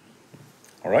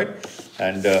 All right?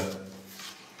 And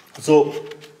so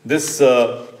this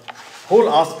whole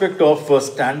aspect of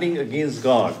standing against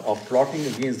God, of plotting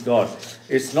against God,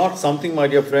 it's not something, my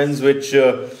dear friends, which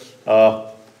is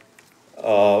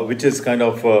kind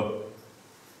of a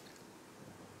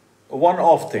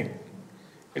one-off thing.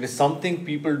 It is something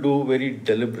people do very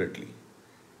deliberately.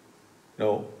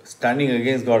 Standing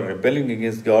against God, rebelling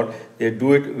against God, they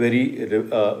do it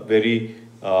very,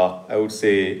 I would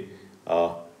say,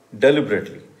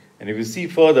 deliberately. And if you see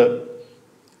further,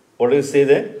 what does it say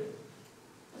there?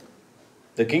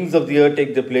 The kings of the earth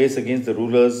take their place against the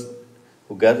rulers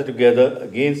who gather together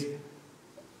against,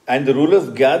 and the rulers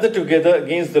gather together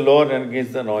against the Lord and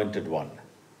against the anointed one.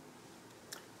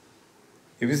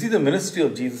 If you see the ministry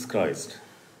of Jesus Christ,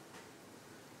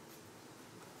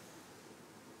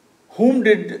 whom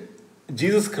did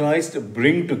Jesus Christ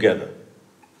bring together?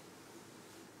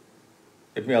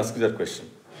 Let me ask you that question.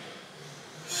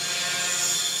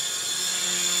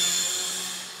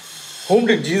 Whom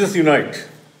did Jesus unite?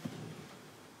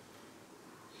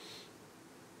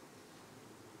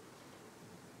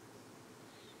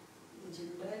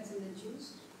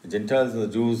 The Gentiles and the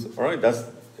Jews. All right, that's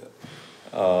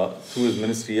through his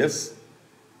ministry, yes.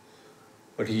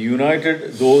 But he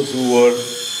united those who were.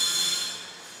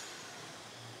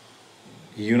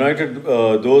 He united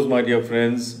those, my dear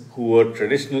friends, who were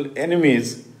traditional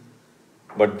enemies,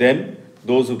 but then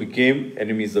those who became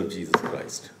enemies of Jesus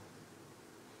Christ.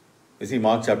 You see,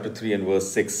 Mark chapter 3 and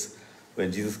verse 6,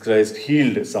 when Jesus Christ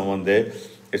healed someone there,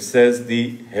 it says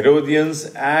the Herodians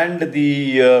and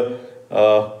the,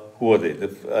 who were they?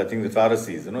 I think the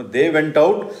Pharisees, they went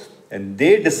out and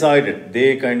they decided,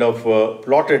 they kind of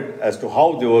plotted as to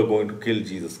how they were going to kill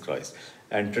Jesus Christ.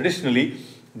 And traditionally,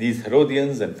 these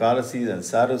Herodians and Pharisees and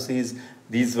Sadducees,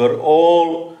 these were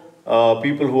all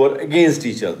people who were against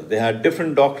each other. They had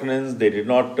different doctrines. They did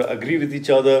not agree with each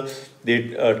other.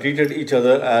 They treated each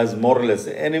other as more or less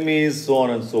enemies, so on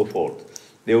and so forth.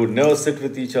 They would never sit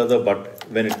with each other. But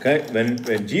when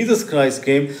Jesus Christ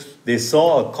came, they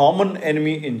saw a common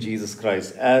enemy in Jesus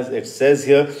Christ. As it says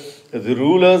here, the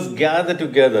rulers gathered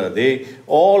together. They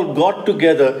all got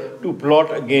together to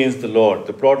plot against the Lord,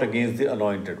 to plot against the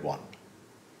Anointed One.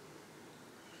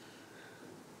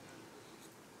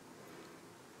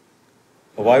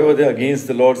 Why were they against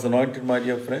the Lord's anointed, my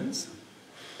dear friends?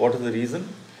 What is the reason?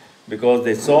 Because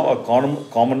they saw a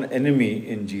common enemy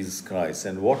in Jesus Christ.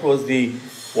 And what was the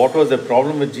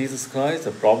problem with Jesus Christ?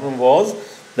 The problem was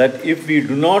that if we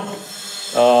do not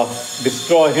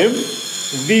destroy him,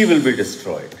 we will be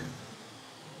destroyed.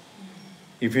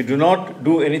 If we do not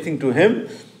do anything to him,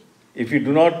 if we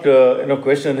do not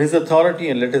question his authority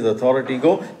and let his authority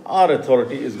go, our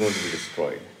authority is going to be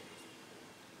destroyed.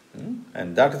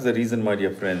 And that is the reason, my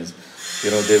dear friends,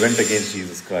 they went against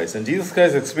Jesus Christ. And Jesus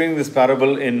Christ explaining this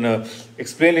parable in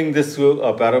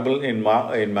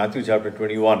Matthew chapter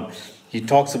 21. He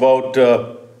talks about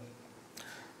a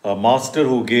master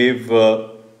who gave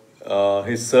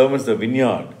his servants the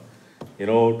vineyard,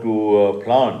 to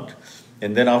plant.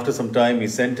 And then after some time, he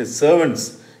sent his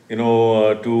servants,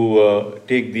 to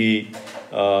take the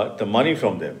money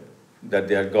from them that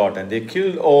they had got. And they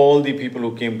killed all the people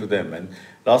who came to them. And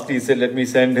lastly, he said, let me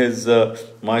send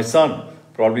my son.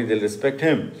 Probably they'll respect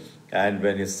him. And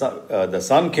when the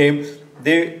son came,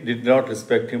 they did not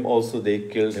respect him also. They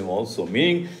killed him also.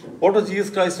 Meaning, what was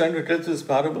Jesus Christ trying to tell through this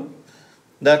parable?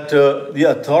 That the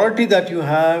authority that you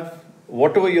have,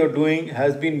 whatever you're doing,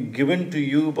 has been given to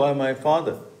you by my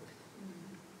Father.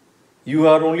 You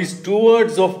are only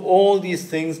stewards of all these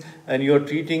things, and you are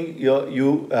treating,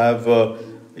 you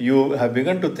have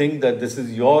begun to think that this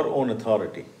is your own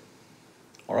authority.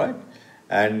 All right?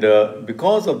 And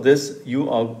because of this, you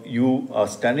are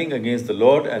standing against the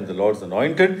Lord and the Lord's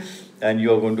anointed. and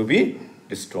you are going to be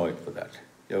destroyed for that.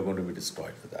 You are going to be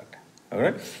destroyed for that. All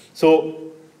right?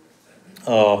 So,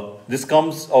 this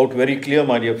comes out very clear,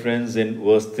 my dear friends, in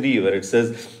verse 3, where it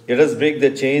says, let us break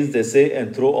their chains, they say,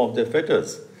 and throw off their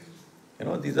fetters. You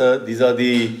know, these are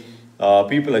the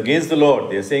people against the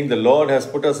Lord. They are saying the Lord has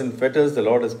put us in fetters, the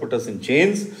Lord has put us in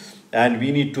chains, and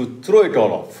we need to throw it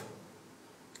all off.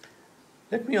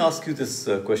 Let me ask you this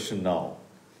question now.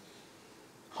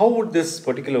 How would this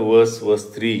particular verse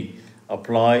 3,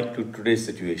 apply to today's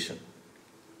situation?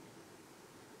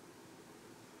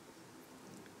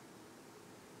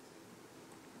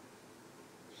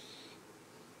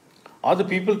 Are the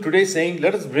people today saying,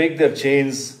 let us break their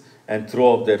chains and throw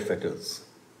off their fetters?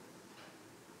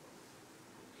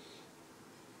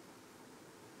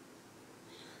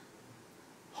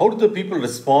 How do the people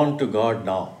respond to God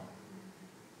now?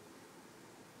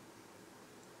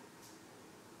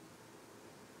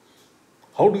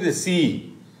 How do they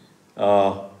see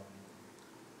the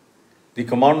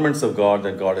commandments of God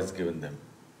that God has given them?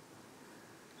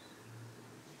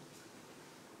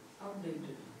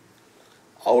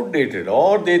 Outdated,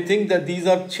 or they think that these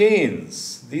are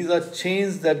chains. These are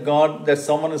chains that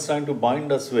someone is trying to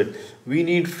bind us with. We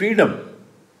need freedom.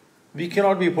 We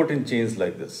cannot be put in chains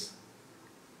like this.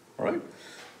 All right?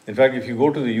 In fact, if you go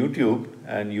to the YouTube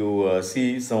and you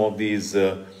see some of these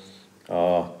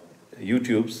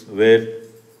YouTubes where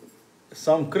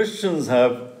some Christians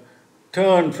have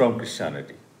turned from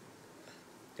Christianity,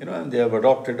 and they have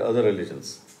adopted other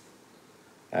religions.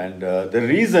 And the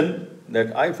reason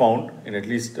that I found in at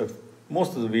least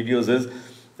most of the videos is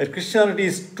that Christianity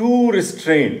is too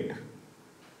restrained.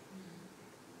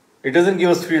 It doesn't give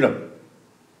us freedom.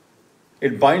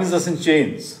 It binds us in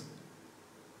chains.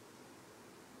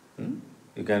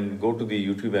 You can go to the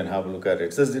YouTube and have a look at it.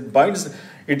 It says it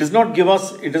does not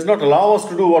allow us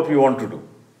to do what we want to do.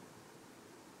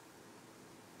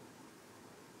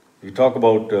 We talk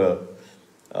about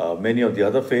many of the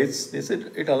other faiths. They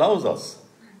said it allows us.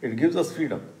 It gives us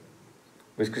freedom,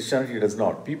 which Christianity does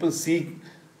not. People see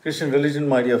Christian religion,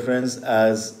 my dear friends,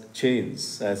 as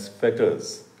chains, as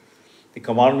fetters. The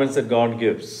commandments that God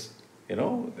gives,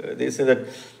 they say that,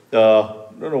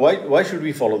 why should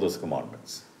we follow those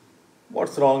commandments?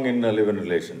 What's wrong in live-in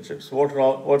relationships? What's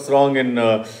wrong in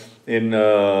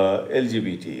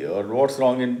LGBT? Or what's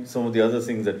wrong in some of the other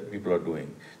things that people are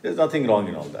doing? There's nothing wrong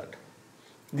in all that.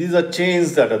 These are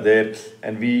chains that are there,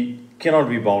 and we cannot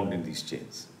be bound in these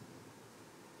chains.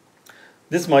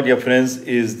 This, my dear friends,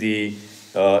 is the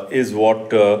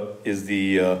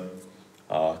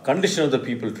condition of the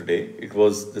people today. It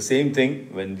was the same thing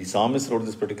when the psalmist wrote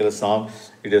this particular psalm.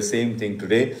 It is the same thing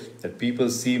today, that people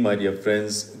see, my dear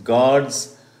friends,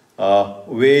 God's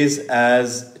ways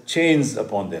as chains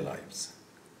upon their lives.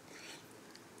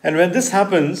 And when this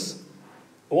happens,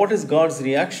 what is God's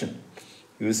reaction?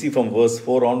 You see from verse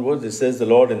 4 onwards, it says, the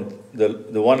Lord and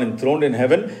the one enthroned in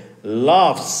heaven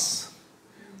laughs.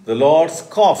 The Lord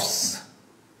scoffs.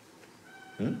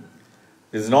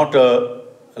 This is not a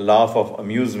laugh of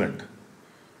amusement.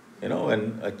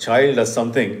 When a child does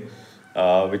something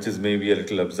which is maybe a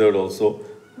little absurd also,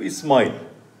 we smile.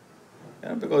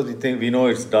 Because we know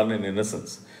it's done in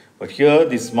innocence. But here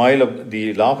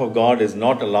the laugh of God is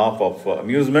not a laugh of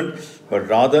amusement, but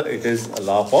rather it is a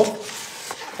laugh of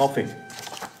scoffing.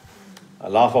 A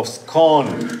laugh of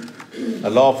scorn, a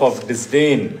laugh of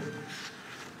disdain.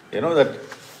 And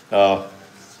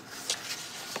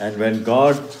when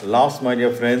God laughs, my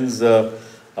dear friends,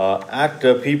 at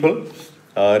people,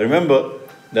 remember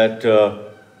that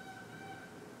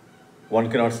one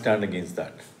cannot stand against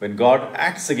that. When God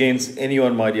acts against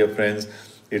anyone, my dear friends,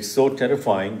 it's so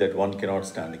terrifying that one cannot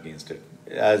stand against it.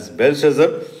 As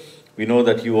Belshazzar, we know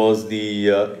that he was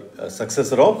the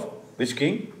successor of which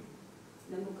king?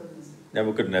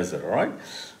 Nebuchadnezzar, all right?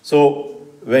 So,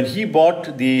 when he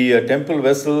bought the temple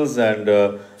vessels and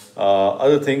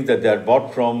other things that they had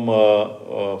bought from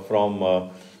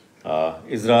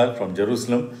Israel, from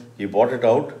Jerusalem, he bought it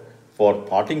out for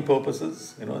parting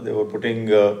purposes. They were putting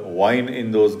wine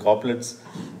in those goblets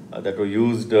that were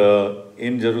used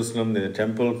in Jerusalem, in the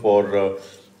temple, for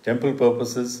temple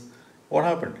purposes. What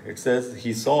happened? It says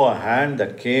he saw a hand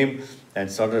that came and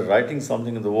started writing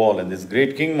something on the wall. And this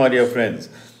great king, my dear friends,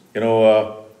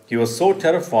 he was so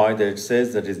terrified that it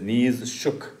says that his knees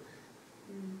shook.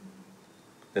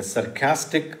 The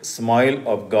sarcastic smile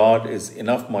of God is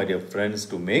enough, my dear friends,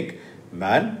 to make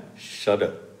man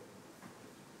shudder.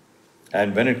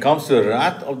 And when it comes to the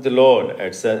wrath of the Lord,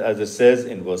 as it says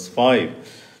in verse 5,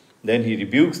 then he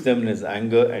rebukes them in his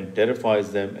anger and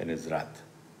terrifies them in his wrath.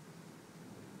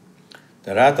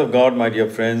 The wrath of God, my dear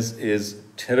friends, is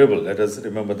terrible. Let us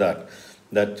remember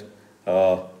that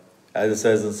as it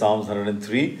says in Psalms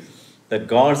 103, that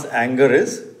God's anger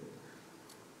is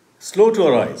slow to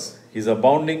arise. He's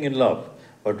abounding in love.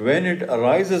 But when it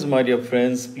arises, my dear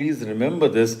friends, please remember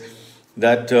this,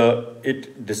 that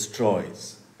it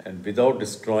destroys. And without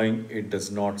destroying, it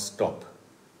does not stop.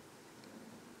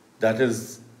 That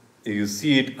is, you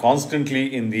see it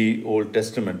constantly in the Old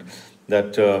Testament,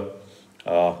 that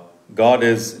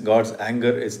God's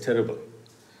anger is terrible.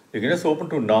 You can just open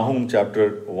to Nahum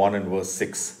chapter 1 and verse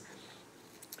 6.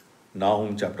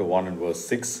 Nahum chapter 1 and verse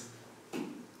 6.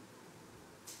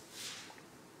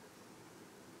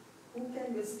 Who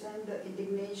can withstand the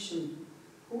indignation?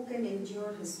 Who can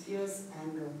endure his fierce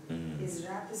anger? His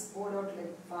wrath is poured out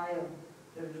like fire.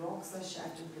 The rocks are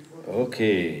shattered before him.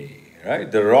 Okay, right?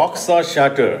 The rocks are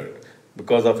shattered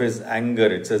because of his anger.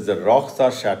 It says the rocks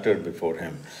are shattered before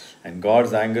him. And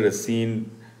God's anger is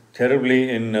seen terribly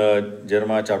in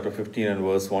Jeremiah chapter 15 and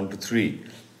verse 1 to 3.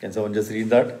 Can someone just read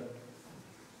that?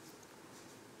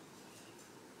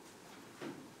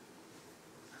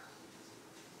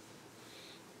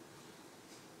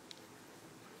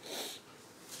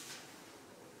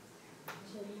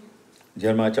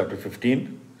 Jeremiah chapter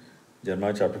 15.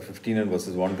 Jeremiah chapter 15 and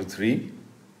verses 1 to 3.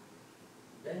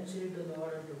 Then said the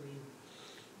Lord unto me,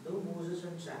 though Moses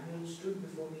and Samuel stood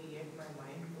before me, yet my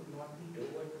mind could not be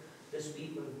toward this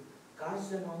people.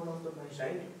 Cast them out of my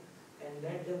sight, and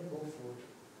let them go forth.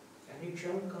 And it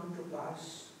shall come to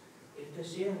pass, if they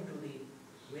say unto thee,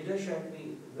 whither shall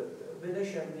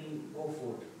we go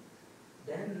forth?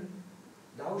 Then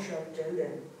thou shalt tell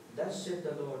them, thus saith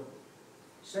the Lord,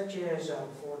 such as are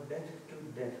for death to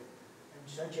death, and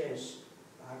such as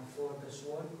are for the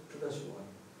sword to the sword,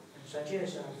 and such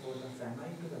as are for the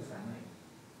famine to the famine,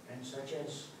 and such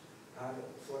as are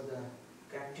for the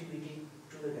captivity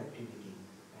to the captivity.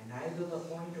 And I will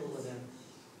appoint over them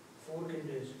four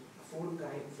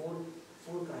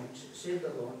kinds, saith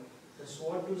the Lord, the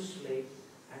sword to slay,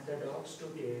 and the dogs to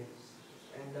tear,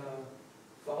 and the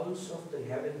fowls of the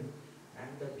heaven, and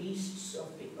the beasts of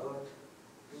the earth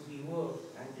to devour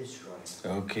and destroy.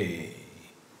 Okay.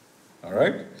 All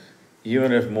right.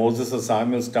 Even if Moses or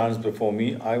Samuel stands before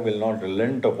me, I will not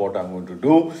relent of what I'm going to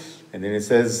do. And then it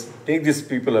says, take these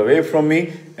people away from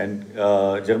me. And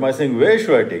Jeremiah is saying, where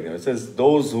should I take them? It says,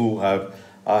 those who I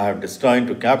have destined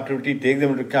to captivity, take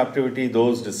them into captivity.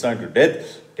 Those destined to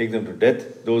death, take them to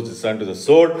death. Those destined to the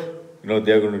sword, they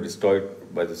are going to be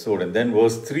destroyed by the sword. And then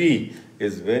verse 3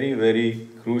 is very, very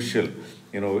crucial.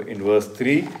 In verse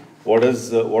 3, what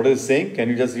is saying? Can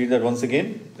you just read that once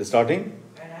again? The starting?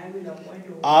 And I will appoint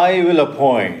over I will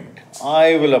appoint.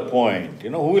 I will appoint. Who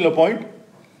will appoint?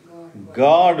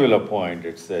 God will appoint,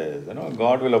 it says.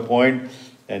 God will appoint.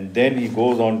 And then he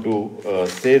goes on to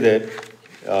say that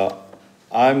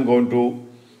I'm going to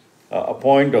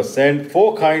appoint or send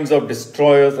 4 kinds of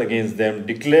destroyers against them,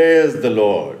 declares the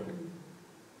Lord.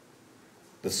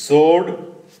 The sword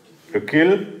to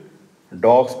kill,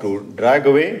 dogs to drag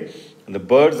away, and the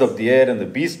birds of the air and the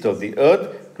beasts of the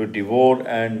earth to devour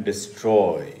and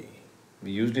destroy.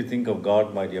 We usually think of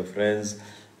God, my dear friends,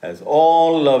 as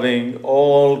all loving,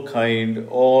 all kind,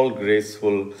 all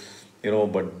graceful,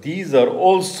 but these are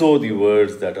also the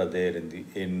words that are there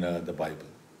in the Bible.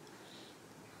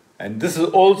 And this is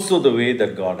also the way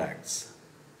that God acts.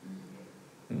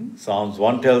 Psalms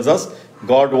 1 tells us,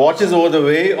 God watches over the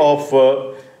way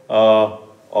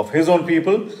of his own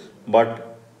people,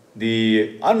 but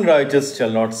the unrighteous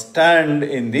shall not stand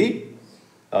in the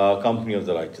company of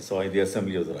the righteous, or in the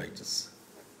assembly of the righteous.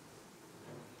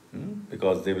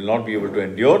 Because they will not be able to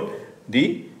endure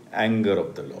the anger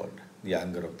of the Lord. The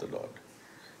anger of the Lord.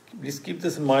 Please keep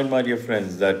this in mind, my dear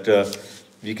friends, that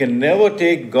we can never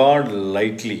take God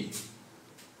lightly.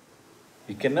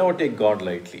 We can never take God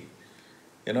lightly.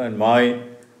 And my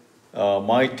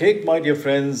take, my dear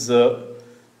friends,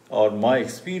 or my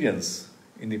experience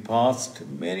in the past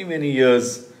many, many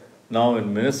years now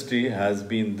in ministry has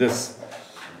been this,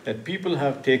 that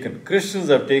Christians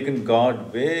have taken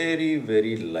God very,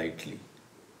 very lightly.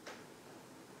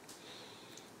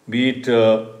 Be it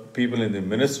people in the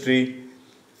ministry,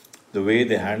 the way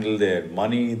they handle their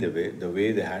money, the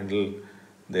way they handle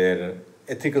their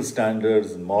ethical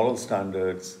standards and moral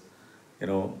standards,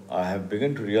 I have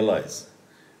begun to realize,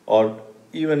 or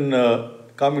even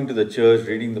coming to the church,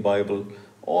 reading the Bible,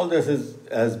 all this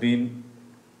has been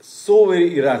so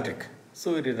very erratic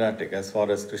as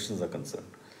far as Christians are concerned,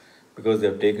 because they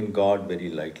have taken God very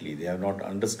lightly. They have not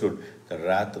understood the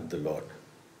wrath of the Lord.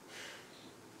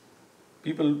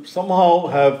 People somehow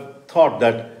have thought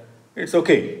that it's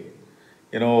okay.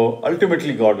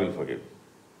 Ultimately God will forgive.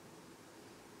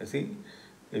 You see,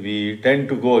 we tend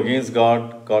to go against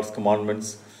God's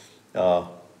commandments,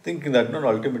 thinking that no,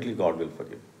 ultimately God will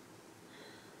forgive.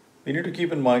 We need to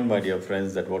keep in mind, my dear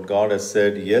friends, that what God has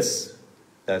said, yes,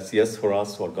 that's yes for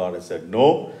us. What God has said,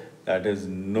 no, that is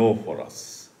no for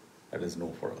us. That is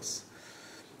no for us.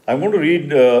 I'm going to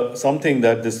read something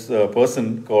that this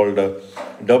person called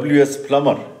W.S.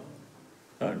 Plummer,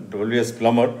 W.S.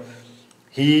 Plummer,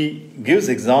 he gives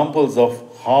examples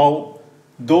of how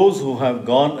those who have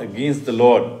gone against the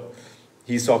Lord,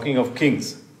 he's talking of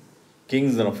kings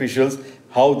and officials,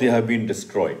 how they have been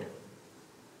destroyed.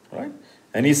 Right?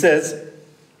 And he says,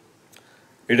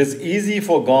 it is easy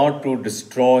for God to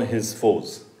destroy his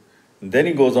foes. And then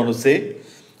he goes on to say,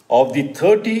 of the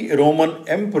 30 Roman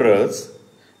emperors,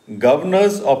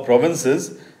 governors of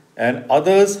provinces, and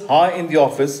others high in the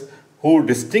office who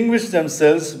distinguished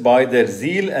themselves by their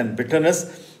zeal and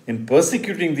bitterness in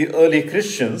persecuting the early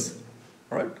Christians,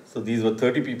 right? So these were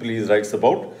 30 people he writes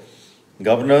about,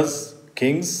 governors,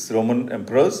 kings, Roman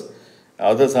emperors,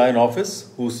 others high in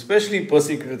office, who specially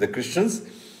persecuted the Christians.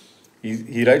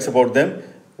 He writes about them,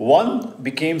 one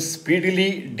became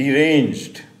speedily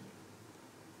deranged.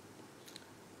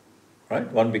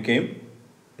 Right? One became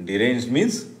deranged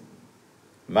means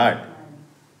mad.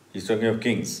 He's talking of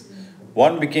kings.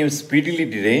 One became speedily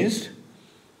deranged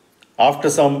after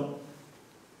some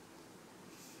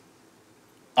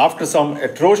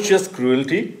atrocious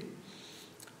cruelty.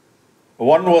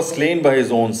 One was slain by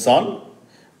his own son.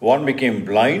 One became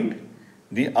blind.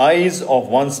 The eyes of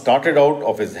one started out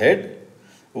of his head.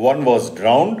 One was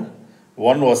drowned.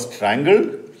 One was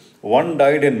strangled. One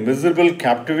died in miserable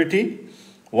captivity.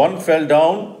 One fell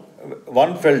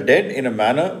dead in a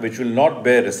manner which will not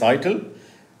bear recital.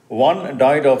 One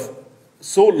died of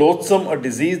so loathsome a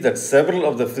disease that several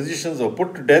of the physicians were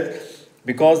put to death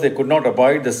because they could not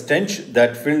abide the stench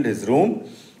that filled his room.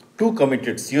 Two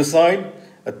committed suicide.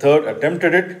 A third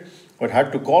attempted it, but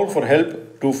had to call for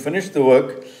help to finish the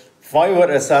work. 5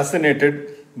 were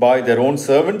assassinated by their own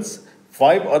servants.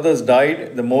 5 others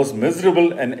died the most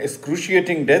miserable and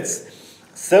excruciating deaths,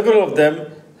 several of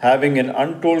them having an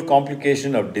untold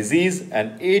complication of disease,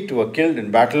 and 8 were killed in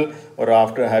battle or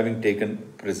after having taken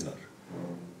prisoner.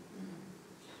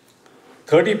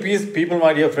 30 people,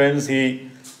 my dear friends,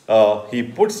 he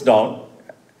puts down,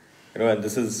 and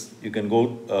this is, you can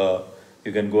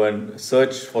go and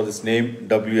search for this name,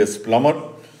 W.S. Plummer,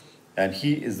 and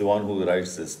he is the one who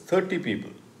writes this. 30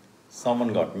 people.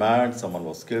 Someone got mad, someone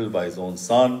was killed by his own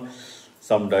son,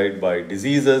 some died by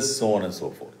diseases, so on and so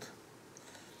forth.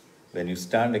 When you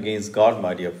stand against God,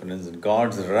 my dear friends, and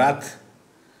God's wrath,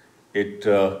 it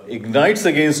ignites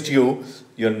against you,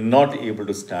 you're not able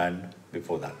to stand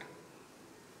before that.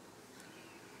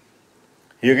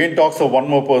 He again talks of one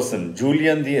more person,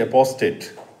 Julian the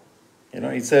Apostate.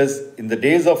 He says, in the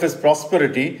days of his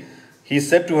prosperity, he is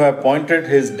said to have pointed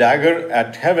his dagger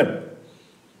at heaven,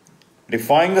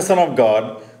 defying the Son of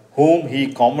God, whom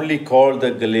he commonly called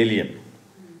the Galilean.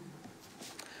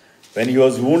 When he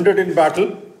was wounded in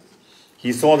battle,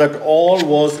 he saw that all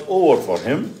was over for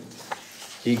him.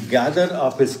 He gathered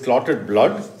up his clotted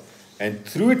blood and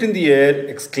threw it in the air,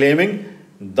 exclaiming,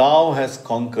 "Thou hast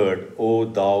conquered, O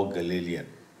thou Galilean."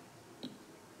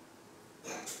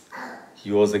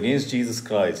 He was against Jesus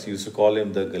Christ. He used to call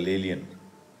him the Galilean.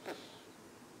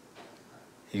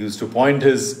 He used to point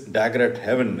his dagger at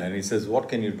heaven and he says, "What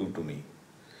can you do to me?"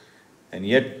 And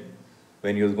yet,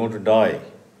 when he was going to die,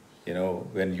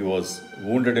 when he was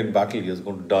wounded in battle, he was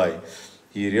going to die,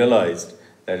 he realized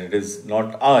that it is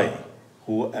not I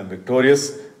who am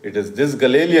victorious, it is this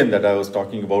Galilean that I was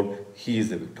talking about. He is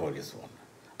the victorious one.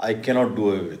 I cannot do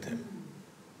away with him.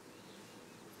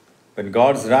 When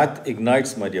God's wrath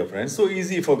ignites, my dear friends, so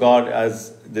easy for God,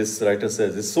 as this writer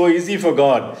says, it's so easy for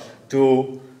God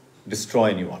to destroy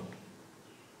anyone.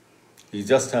 He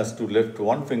just has to lift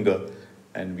one finger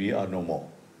and we are no more.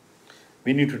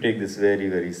 We need to take this very,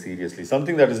 very seriously.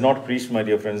 Something that is not preached, my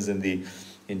dear friends,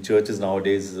 in churches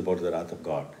nowadays is about the wrath of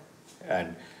God.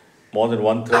 And more than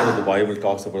 1/3 of the Bible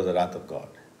talks about the wrath of God.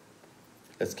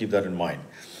 Let's keep that in mind.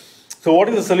 So what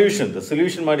is the solution? The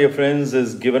solution, my dear friends,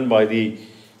 is given by the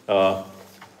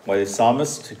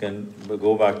psalmist. You can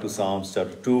go back to Psalms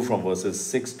chapter 2 from verses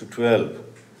 6 to 12.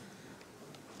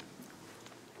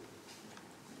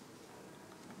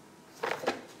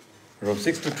 From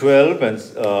 6 to 12, and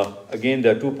again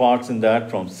there are 2 parts in that.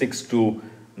 From 6 to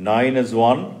 9 is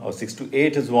one, or 6 to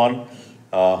 8 is one,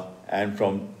 and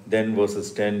from then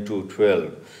verses 10 to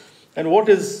 12. And what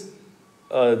is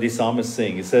the psalmist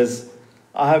saying? He says,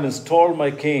 "I have installed my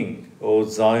king, O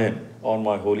Zion, on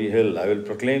my holy hill. I will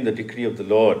proclaim the decree of the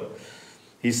Lord.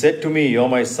 He said to me, You are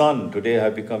my son, today I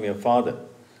have become your father.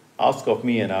 Ask of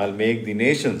me, and I will make the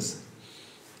nations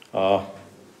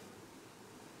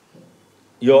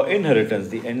your inheritance,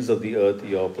 the ends of the earth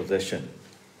your possession.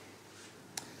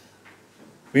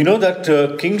 We know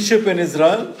that kingship in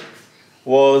Israel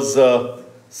was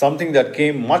something that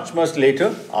came much, much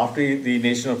later after the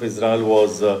nation of Israel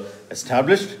was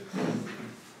established.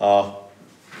 What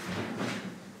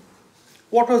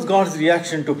was God's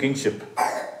reaction to kingship?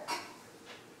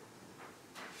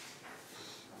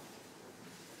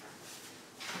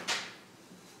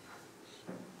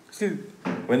 See,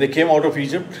 when they came out of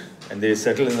Egypt and they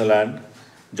settled in the land,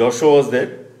 Joshua was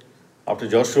there. After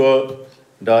Joshua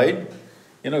died,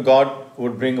 God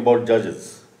would bring about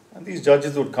judges. And these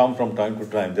judges would come from time to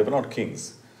time. They were not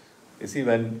kings. You see,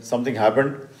 when something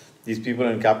happened, these people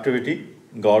in captivity,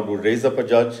 God would raise up a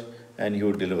judge and he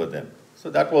would deliver them.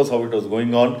 So that was how it was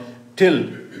going on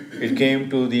till it came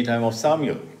to the time of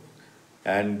Samuel.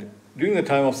 And during the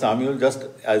time of Samuel, just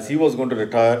as he was going to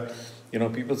retire,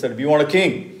 people said, we want a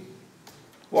king.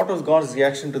 What was God's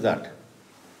reaction to that?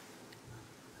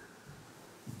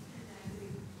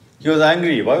 He was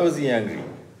angry. Why was he angry?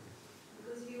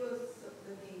 Because he was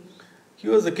the king. He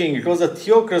was the king. It was a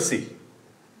theocracy.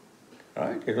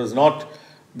 Right? It was not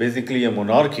basically a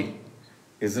monarchy.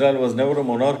 Israel was never a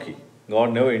monarchy.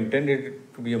 God never intended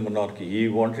it to be a monarchy. He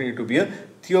wanted it to be a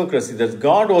theocracy. That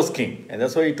God was king. And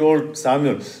that's why he told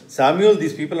Samuel, Samuel,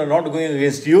 these people are not going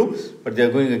against you, but they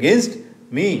are going against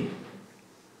me.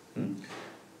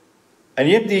 And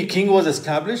yet the king was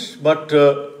established, but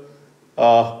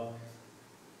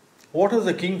what was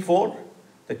the king for?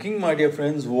 The king, my dear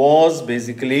friends, was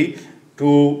basically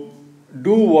to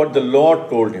do what the Lord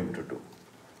told him to do.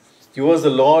 He was the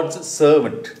Lord's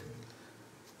servant.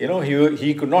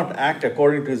 He could not act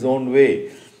according to his own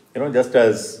way. Just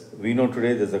as we know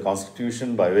today, there's a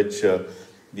constitution by which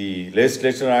the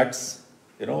legislature acts,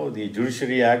 the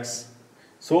judiciary acts.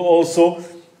 So also,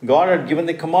 God had given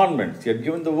the commandments. He had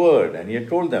given the word and he had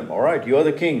told them, all right, you are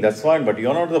the king, that's fine, but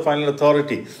you're not the final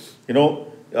authority.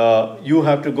 You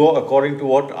have to go according to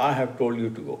what I have told you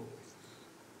to go.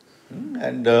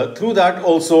 And through that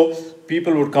also,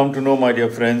 people would come to know, my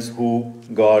dear friends, who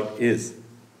God is.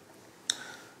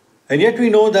 And yet we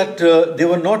know that they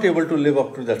were not able to live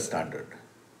up to that standard.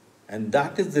 And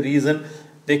that is the reason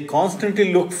they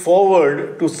constantly look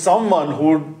forward to someone who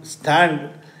would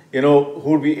stand, who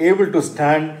would be able to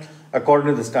stand according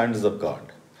to the standards of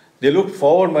God. They looked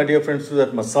forward, my dear friends, to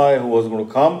that Messiah who was going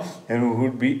to come and who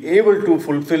would be able to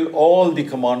fulfill all the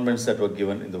commandments that were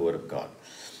given in the Word of God.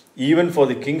 Even for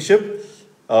the kingship,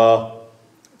 2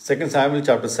 Samuel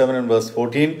chapter 7 and verse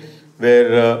 14,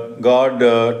 where God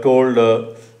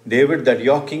told David that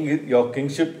your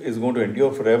kingship is going to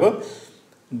endure forever.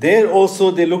 There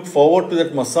also they looked forward to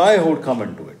that Messiah who would come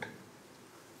into it.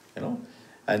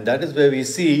 And that is where we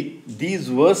see these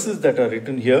verses that are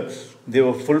written here, they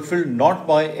were fulfilled not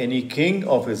by any king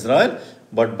of Israel,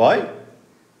 but by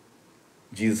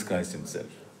Jesus Christ himself.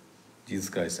 Jesus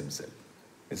Christ himself.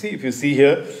 You see, if you see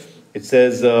here, it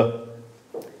says,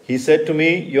 he said to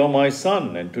me, you're my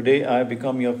son, and today I have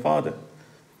become your father.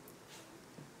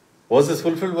 Was this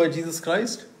fulfilled by Jesus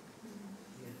Christ?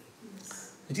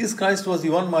 Yes. Jesus Christ was the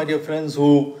one, my dear friends,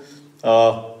 who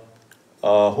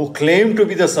claimed to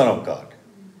be the Son of God.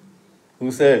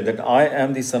 Who said that I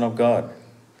am the Son of God.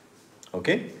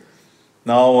 Okay?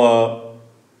 Now,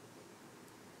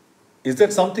 is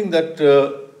that something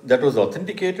that was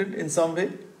authenticated in some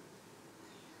way?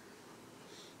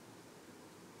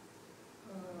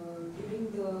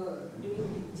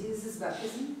 During Jesus'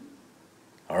 baptism.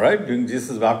 Alright, during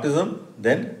Jesus' baptism,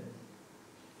 then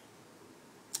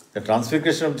the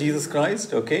transfiguration of Jesus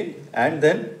Christ, okay, and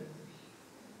then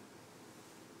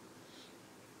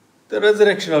the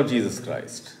resurrection of Jesus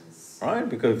Christ. Alright,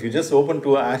 because if you just open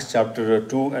to Acts chapter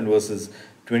 2 and verses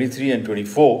 23 and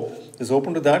 24, just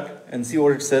open to that and see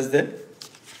what it says there.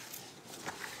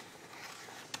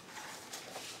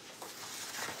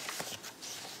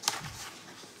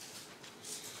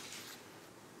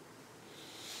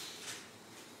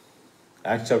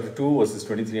 Acts chapter 2 verses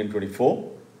 23 and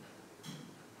 24.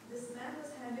 This man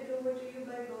was handed over to you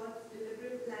by God's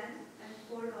deliberate plan and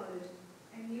foreknowledge,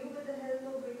 and you with the help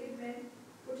of wicked men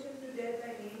put him to death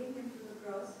by nailing him to the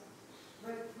cross.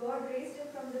 But God raised him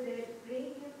from the dead,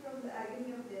 freeing him from the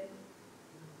agony of death,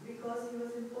 because it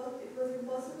was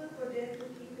impossible for death to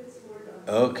keep its hold on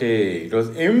him. Okay, it was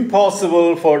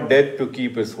impossible for death to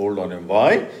keep its hold on him.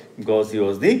 Why? Because he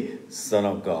was the Son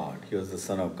of God. He was the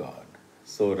Son of God.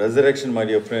 So resurrection, my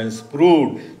dear friends,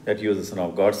 proved that he was the Son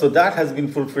of God. So that has been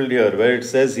fulfilled here, where it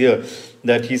says here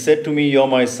that he said to me, you're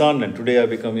my son, and today I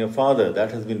become your father.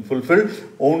 That has been fulfilled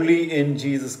only in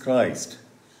Jesus Christ.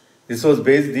 This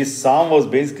psalm was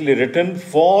basically written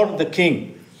for the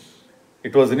king.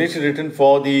 It was initially written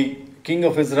for the King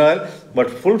of Israel, but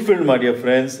fulfilled, my dear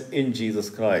friends, in Jesus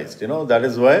Christ. That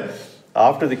is why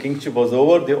after the kingship was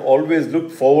over, they always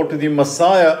looked forward to the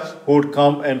Messiah who would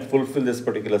come and fulfill this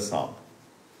particular psalm.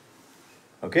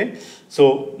 Okay,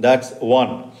 so that's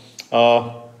one.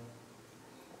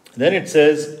 Then it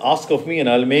says, ask of me and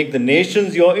I'll make the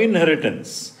nations your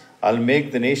inheritance. I'll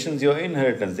make the nations your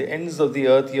inheritance, the ends of the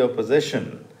earth your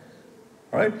possession.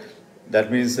 All right?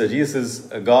 That means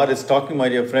God is talking, my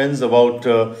dear friends,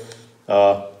 about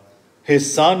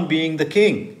his son being the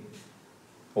king.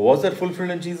 Was that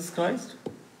fulfilled in Jesus Christ?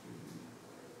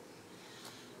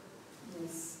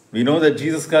 Yes. We know that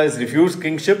Jesus Christ refused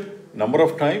kingship a number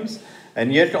of times,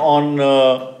 and yet on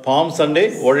Palm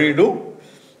Sunday, what did he do?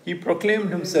 He proclaimed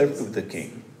himself to be the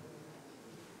king.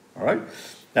 All right?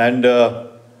 And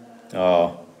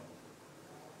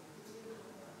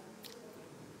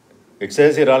it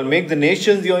says here, I'll make the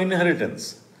nations your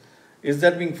inheritance. Is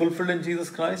that being fulfilled in Jesus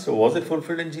Christ, or was it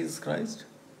fulfilled in Jesus Christ?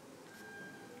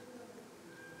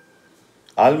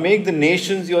 I'll make the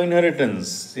nations your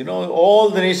inheritance. All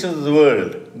the nations of the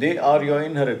world, they are your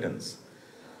inheritance.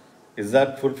 Is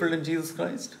that fulfilled in Jesus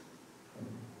Christ?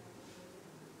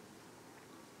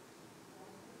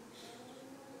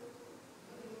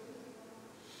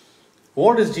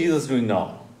 What is Jesus doing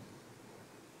now?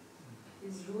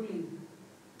 He's ruling.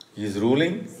 He is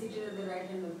ruling. Seated at the right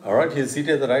hand of God. All right, he is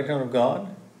seated at the right hand of God.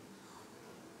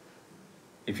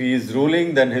 If he is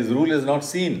ruling, then his rule is not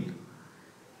seen.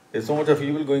 There's so much of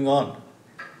evil going on.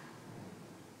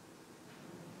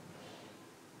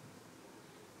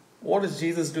 What is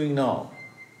Jesus doing now?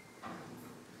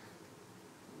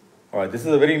 All right, this is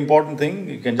a very important thing.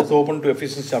 You can just open to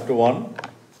Ephesians chapter 1.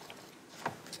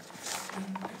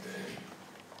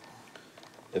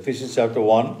 Ephesians chapter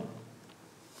 1.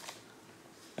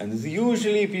 And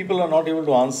usually people are not able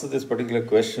to answer this particular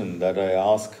question that I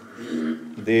ask.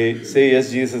 They say,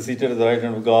 yes, Jesus is seated at the right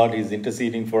hand of God. He's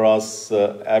interceding for us,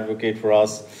 advocate for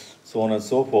us, so on and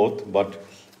so forth. But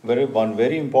one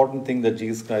very important thing that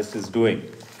Jesus Christ is doing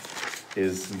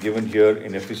is given here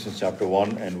in Ephesians chapter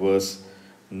 1 and verse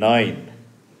 9.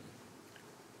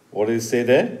 What does it say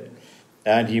there?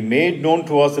 And he made known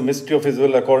to us the mystery of his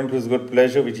will according to his good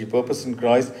pleasure, which he purposed in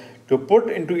Christ, to put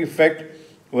into effect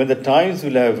when the times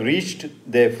will have reached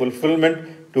their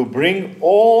fulfillment, to bring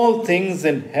all things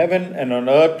in heaven and on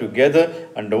earth together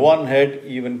under one head,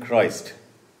 even Christ.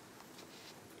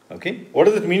 Okay? What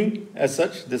does it mean as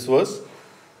such, this verse?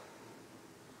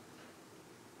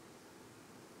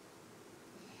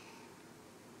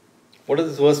 What does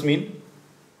this verse mean?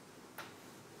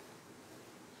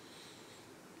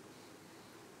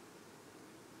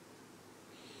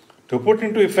 To put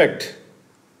into effect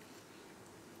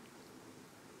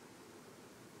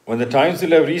when the times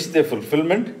will have reached their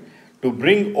fulfillment, to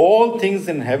bring all things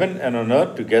in heaven and on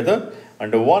earth together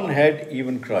under one head,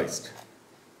 even Christ.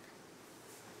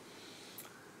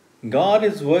 God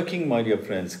is working, my dear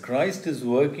friends. Christ is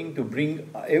working to bring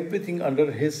everything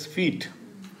under his feet.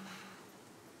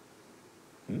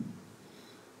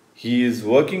 He is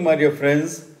working, my dear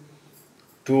friends,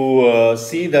 to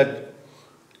see that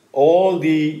all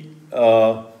the,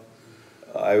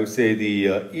 I would say,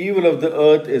 the evil of the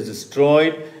earth is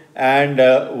destroyed, and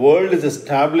world is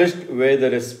established where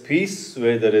there is peace,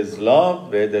 where there is love,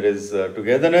 where there is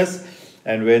togetherness,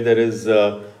 and where there is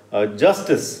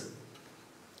justice.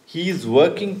 He is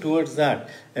working towards that.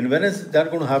 And when is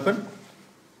that going to happen?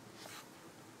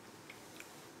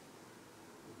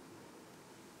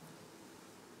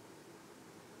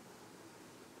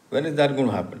 When is that going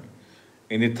to happen?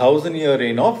 In the 1,000-year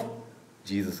reign of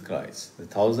Jesus Christ. The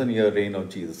 1,000-year reign of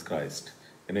Jesus Christ.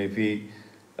 If we,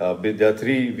 there are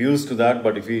three views to that,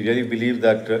 but if we really believe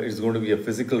that it's going to be a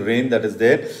physical reign that is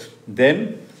there,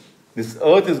 then this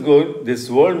earth is going, this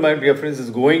world, my dear friends,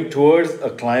 is going towards a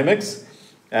climax,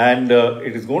 and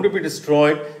it is going to be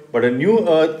destroyed, but a new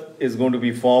earth is going to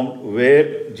be formed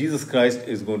where Jesus Christ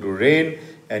is going to reign,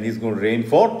 and he's going to reign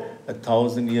for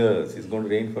 1,000 years. He's going to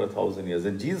reign for 1,000 years.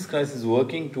 And Jesus Christ is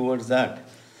working towards that.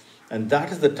 And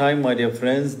that is the time, my dear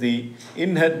friends, the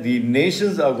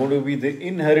nations are going to be the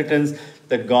inheritance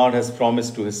that God has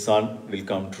promised to his Son will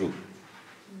come true.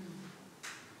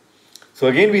 So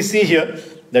again we see here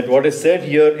that what is said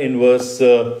here in verse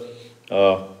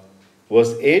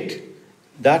 8,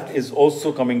 that is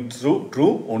also coming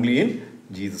true only in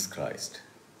Jesus Christ.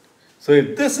 So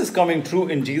if this is coming true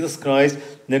in Jesus Christ,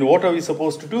 then what are we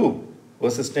supposed to do?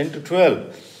 Verses 10 to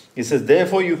 12. He says,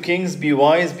 therefore you kings, be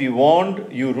wise, be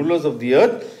warned, you rulers of the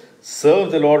earth,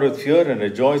 serve the Lord with fear and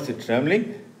rejoice with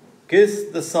trembling. Kiss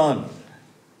the Son.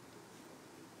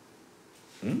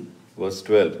 Verse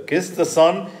 12. Kiss the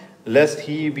Son lest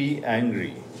he be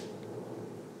angry.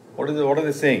 What are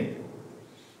they saying?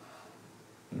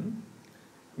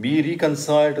 Be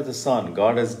reconciled to the Son.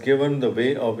 God has given the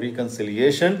way of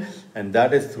reconciliation, and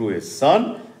that is through His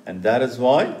Son, and that is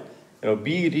why,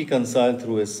 be reconciled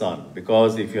through His Son.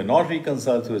 Because if you're not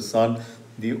reconciled through His Son,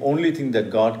 the only thing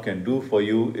that God can do for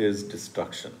you is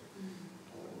destruction.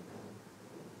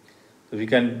 So we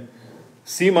can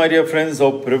see, my dear friends,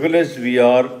 how privileged we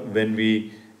are when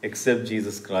we accept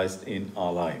Jesus Christ in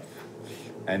our life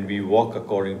and we walk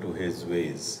according to His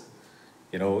ways.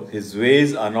 His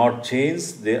ways are not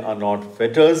chains, they are not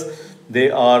fetters, they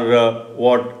are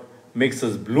what makes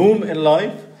us bloom in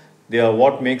life, they are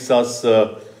what makes us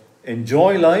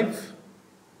enjoy life.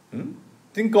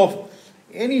 Think of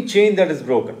any chain that is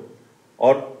broken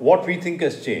or what we think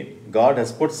as chain. God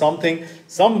has put something,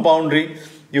 some boundary,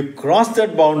 you cross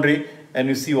that boundary and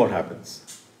you see what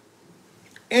happens.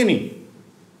 Any.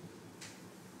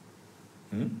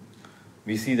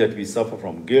 We see that we suffer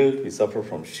from guilt, we suffer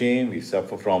from shame, we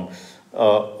suffer from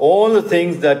all the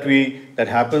things that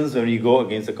happens when we go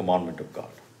against the commandment of God,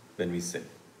 when we sin.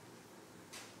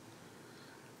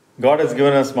 God has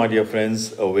given us, my dear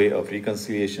friends, a way of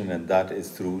reconciliation, and that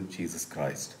is through Jesus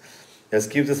Christ.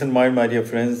 Just keep this in mind, my dear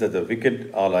friends, that the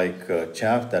wicked are like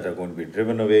chaff that are going to be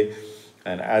driven away.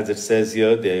 And as it says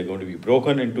here, they are going to be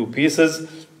broken into pieces.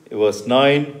 Verse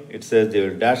 9, it says they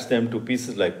will dash them to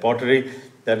pieces like pottery.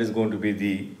 That is going to be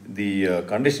the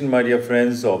condition, my dear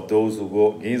friends, of those who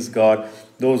go against God,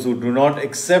 those who do not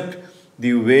accept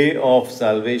the way of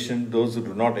salvation, those who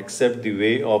do not accept the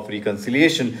way of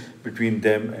reconciliation between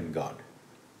them and God.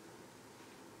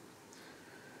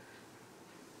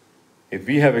 If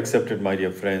we have accepted, my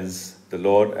dear friends, the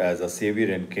Lord as our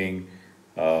Savior and King,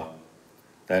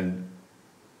 then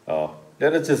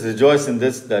let us just rejoice in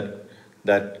this,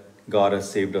 that God has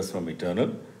saved us from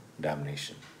eternal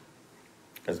damnation.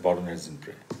 Let's bow our heads in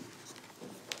prayer.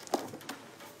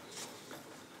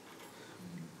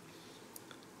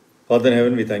 Father in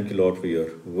heaven, we thank you, Lord, for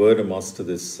your word, Master,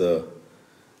 this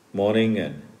morning,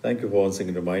 and thank you for once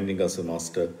again reminding us,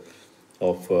 Master,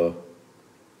 of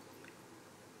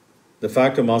the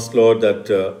fact, Master, Lord,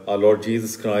 that our Lord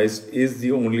Jesus Christ is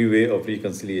the only way of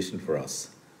reconciliation for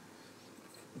us.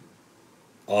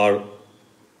 Our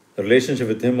relationship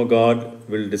with Him, O God,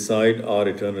 will decide our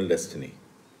eternal destiny.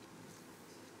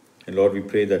 And Lord, we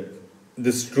pray that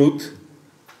this truth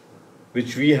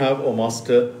which we have, O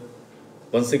Master,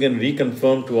 once again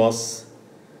reconfirmed to us,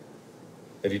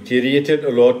 reiterated, O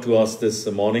Lord, to us this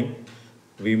morning,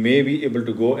 we may be able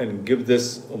to go and give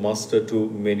this, O Master, to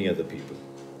many other people.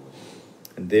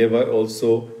 And thereby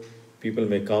also people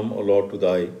may come, O Lord, to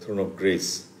Thy throne of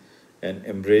grace and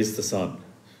embrace the Son,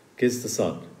 kiss the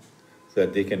Son, so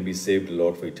that they can be saved,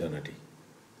 Lord, for eternity.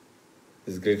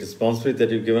 This great responsibility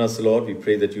that you've given us, Lord, we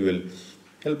pray that you will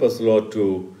help us, Lord,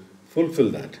 to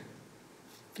fulfill that.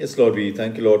 Yes, Lord, we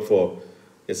thank you, Lord, for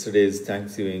yesterday's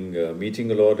Thanksgiving meeting,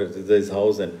 Lord, at His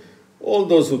house, and all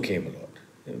those who came,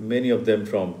 Lord, many of them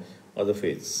from other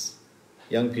faiths,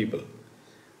 young people.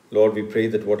 Lord, we pray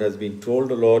that what has been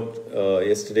told, Lord,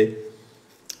 yesterday,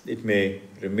 it may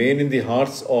remain in the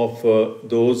hearts of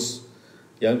those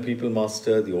young people,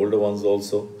 Master, the older ones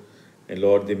also, and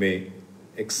Lord, they may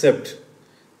accept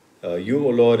you, O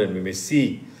Lord, and we may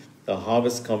see the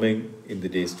harvest coming in the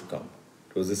days to come.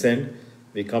 Towards this end,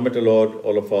 we commit, O Lord,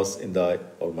 all of us in Thy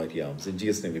almighty arms. In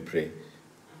Jesus' name we pray.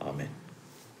 Amen.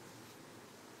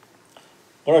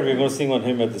 All right, we're going to sing on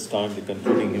hymn at this time, the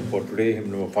concluding hymn for today,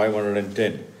 hymn number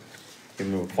 510.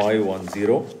 Hymn number 510.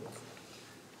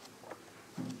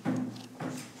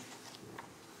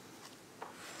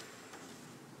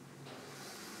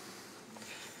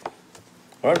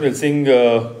 All right, we'll sing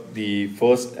the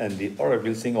first and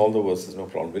we'll sing all the verses, no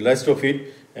problem. We'll rise to our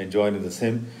feet and join in this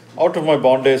hymn. Out of my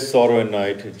bondage, sorrow and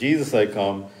night, Jesus I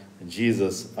come,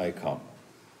 Jesus I come.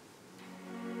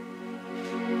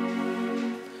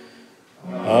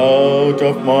 Out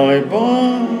of my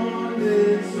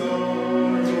bondage,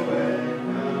 sorrow and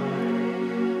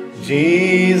night,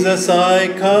 Jesus I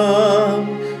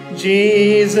come,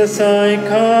 Jesus I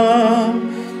come.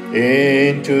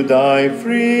 Into Thy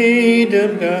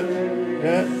freedom,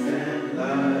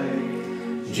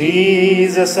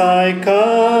 Jesus, I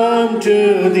come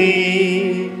to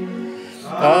Thee.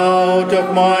 Out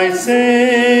of my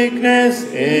sickness,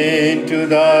 into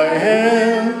Thy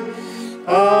health,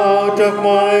 out of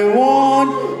my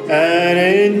want, and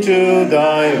into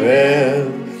Thy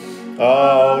wealth,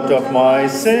 out of my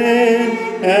sin,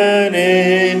 and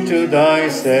into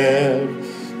Thyself.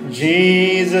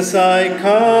 Jesus, I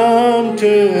come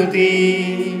to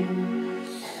Thee.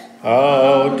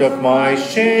 Out of my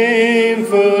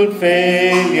shameful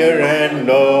failure and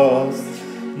loss,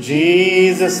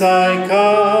 Jesus I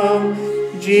come,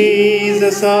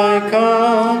 Jesus I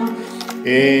come,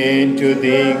 into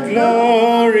the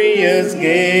glorious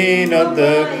gain of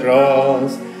the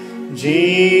cross.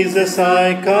 Jesus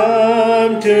I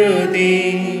come to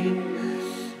thee.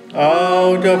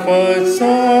 Out of earth's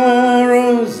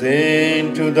sorrows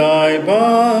into thy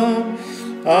balm,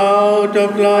 out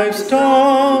of life's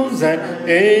storms and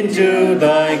into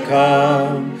thy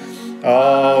calm,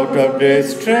 out of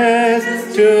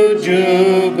distress to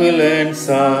jubilant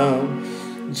psalm.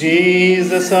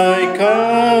 Jesus, I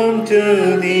come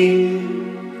to thee.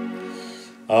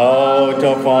 Out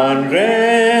of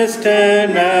unrest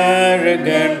and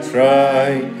arrogant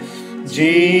pride,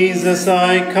 Jesus,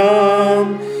 I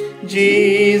come,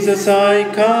 Jesus, I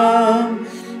come,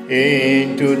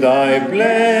 into thy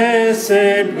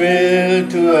blessed will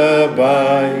to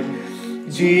abide.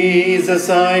 Jesus,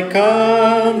 I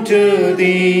come to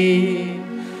thee.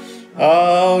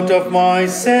 Out of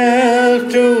myself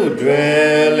to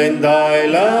dwell in thy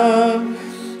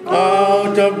love,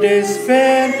 out of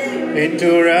despair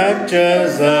into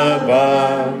raptures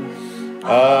above,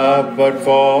 upward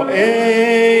for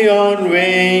aye on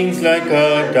wings like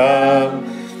a dove.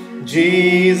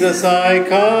 Jesus, I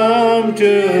come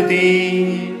to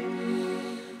thee.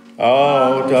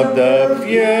 Out of the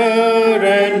fear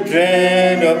and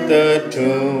dread of the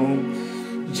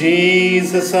tomb,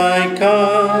 Jesus, I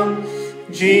come,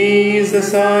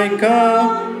 Jesus, I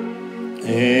come,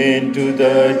 into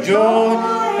the joy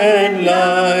and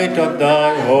light of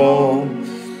thy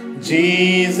home.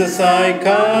 Jesus, I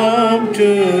come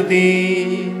to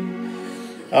thee.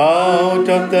 Out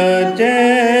of the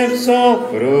depths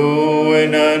of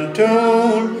ruin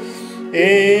untold,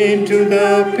 into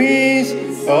the peace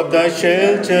of thy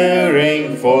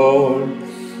sheltering fold,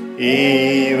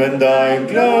 even thy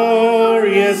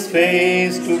glorious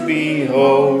face to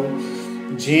behold.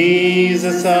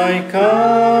 Jesus, I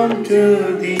come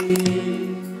to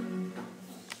thee.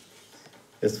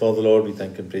 Yes, Father Lord, we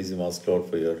thank and praise you, Master Lord,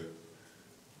 for your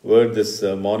word this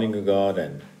morning, O God,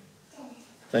 and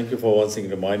thank you for once again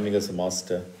reminding us,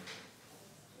 Master.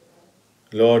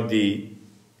 Lord, the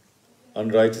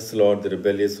unrighteous, Lord, the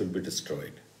rebellious will be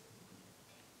destroyed.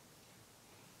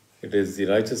 It is the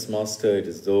righteous, Master, it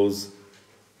is those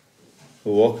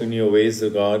who walk in your ways, O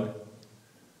God,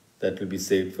 that will be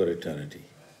saved for eternity.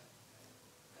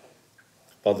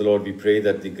 Father Lord, we pray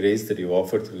that the grace that you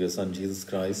offered through your Son, Jesus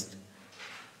Christ,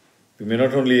 we may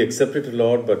not only accept it,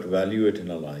 Lord, but value it in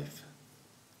our life,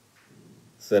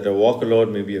 so that our walk, Lord,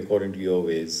 may be according to your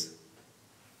ways,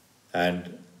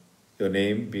 and your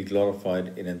name be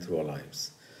glorified in and through our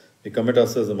lives. We commit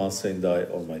ourselves, O Master, in thy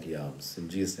almighty arms. In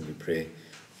Jesus' name we pray.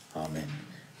 Amen.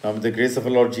 Now, with the grace of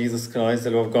our Lord Jesus Christ,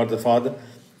 the love of God the Father,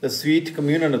 the sweet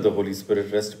communion of the Holy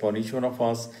Spirit rest upon each one of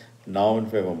us, now and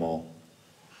forevermore.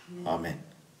 Amen.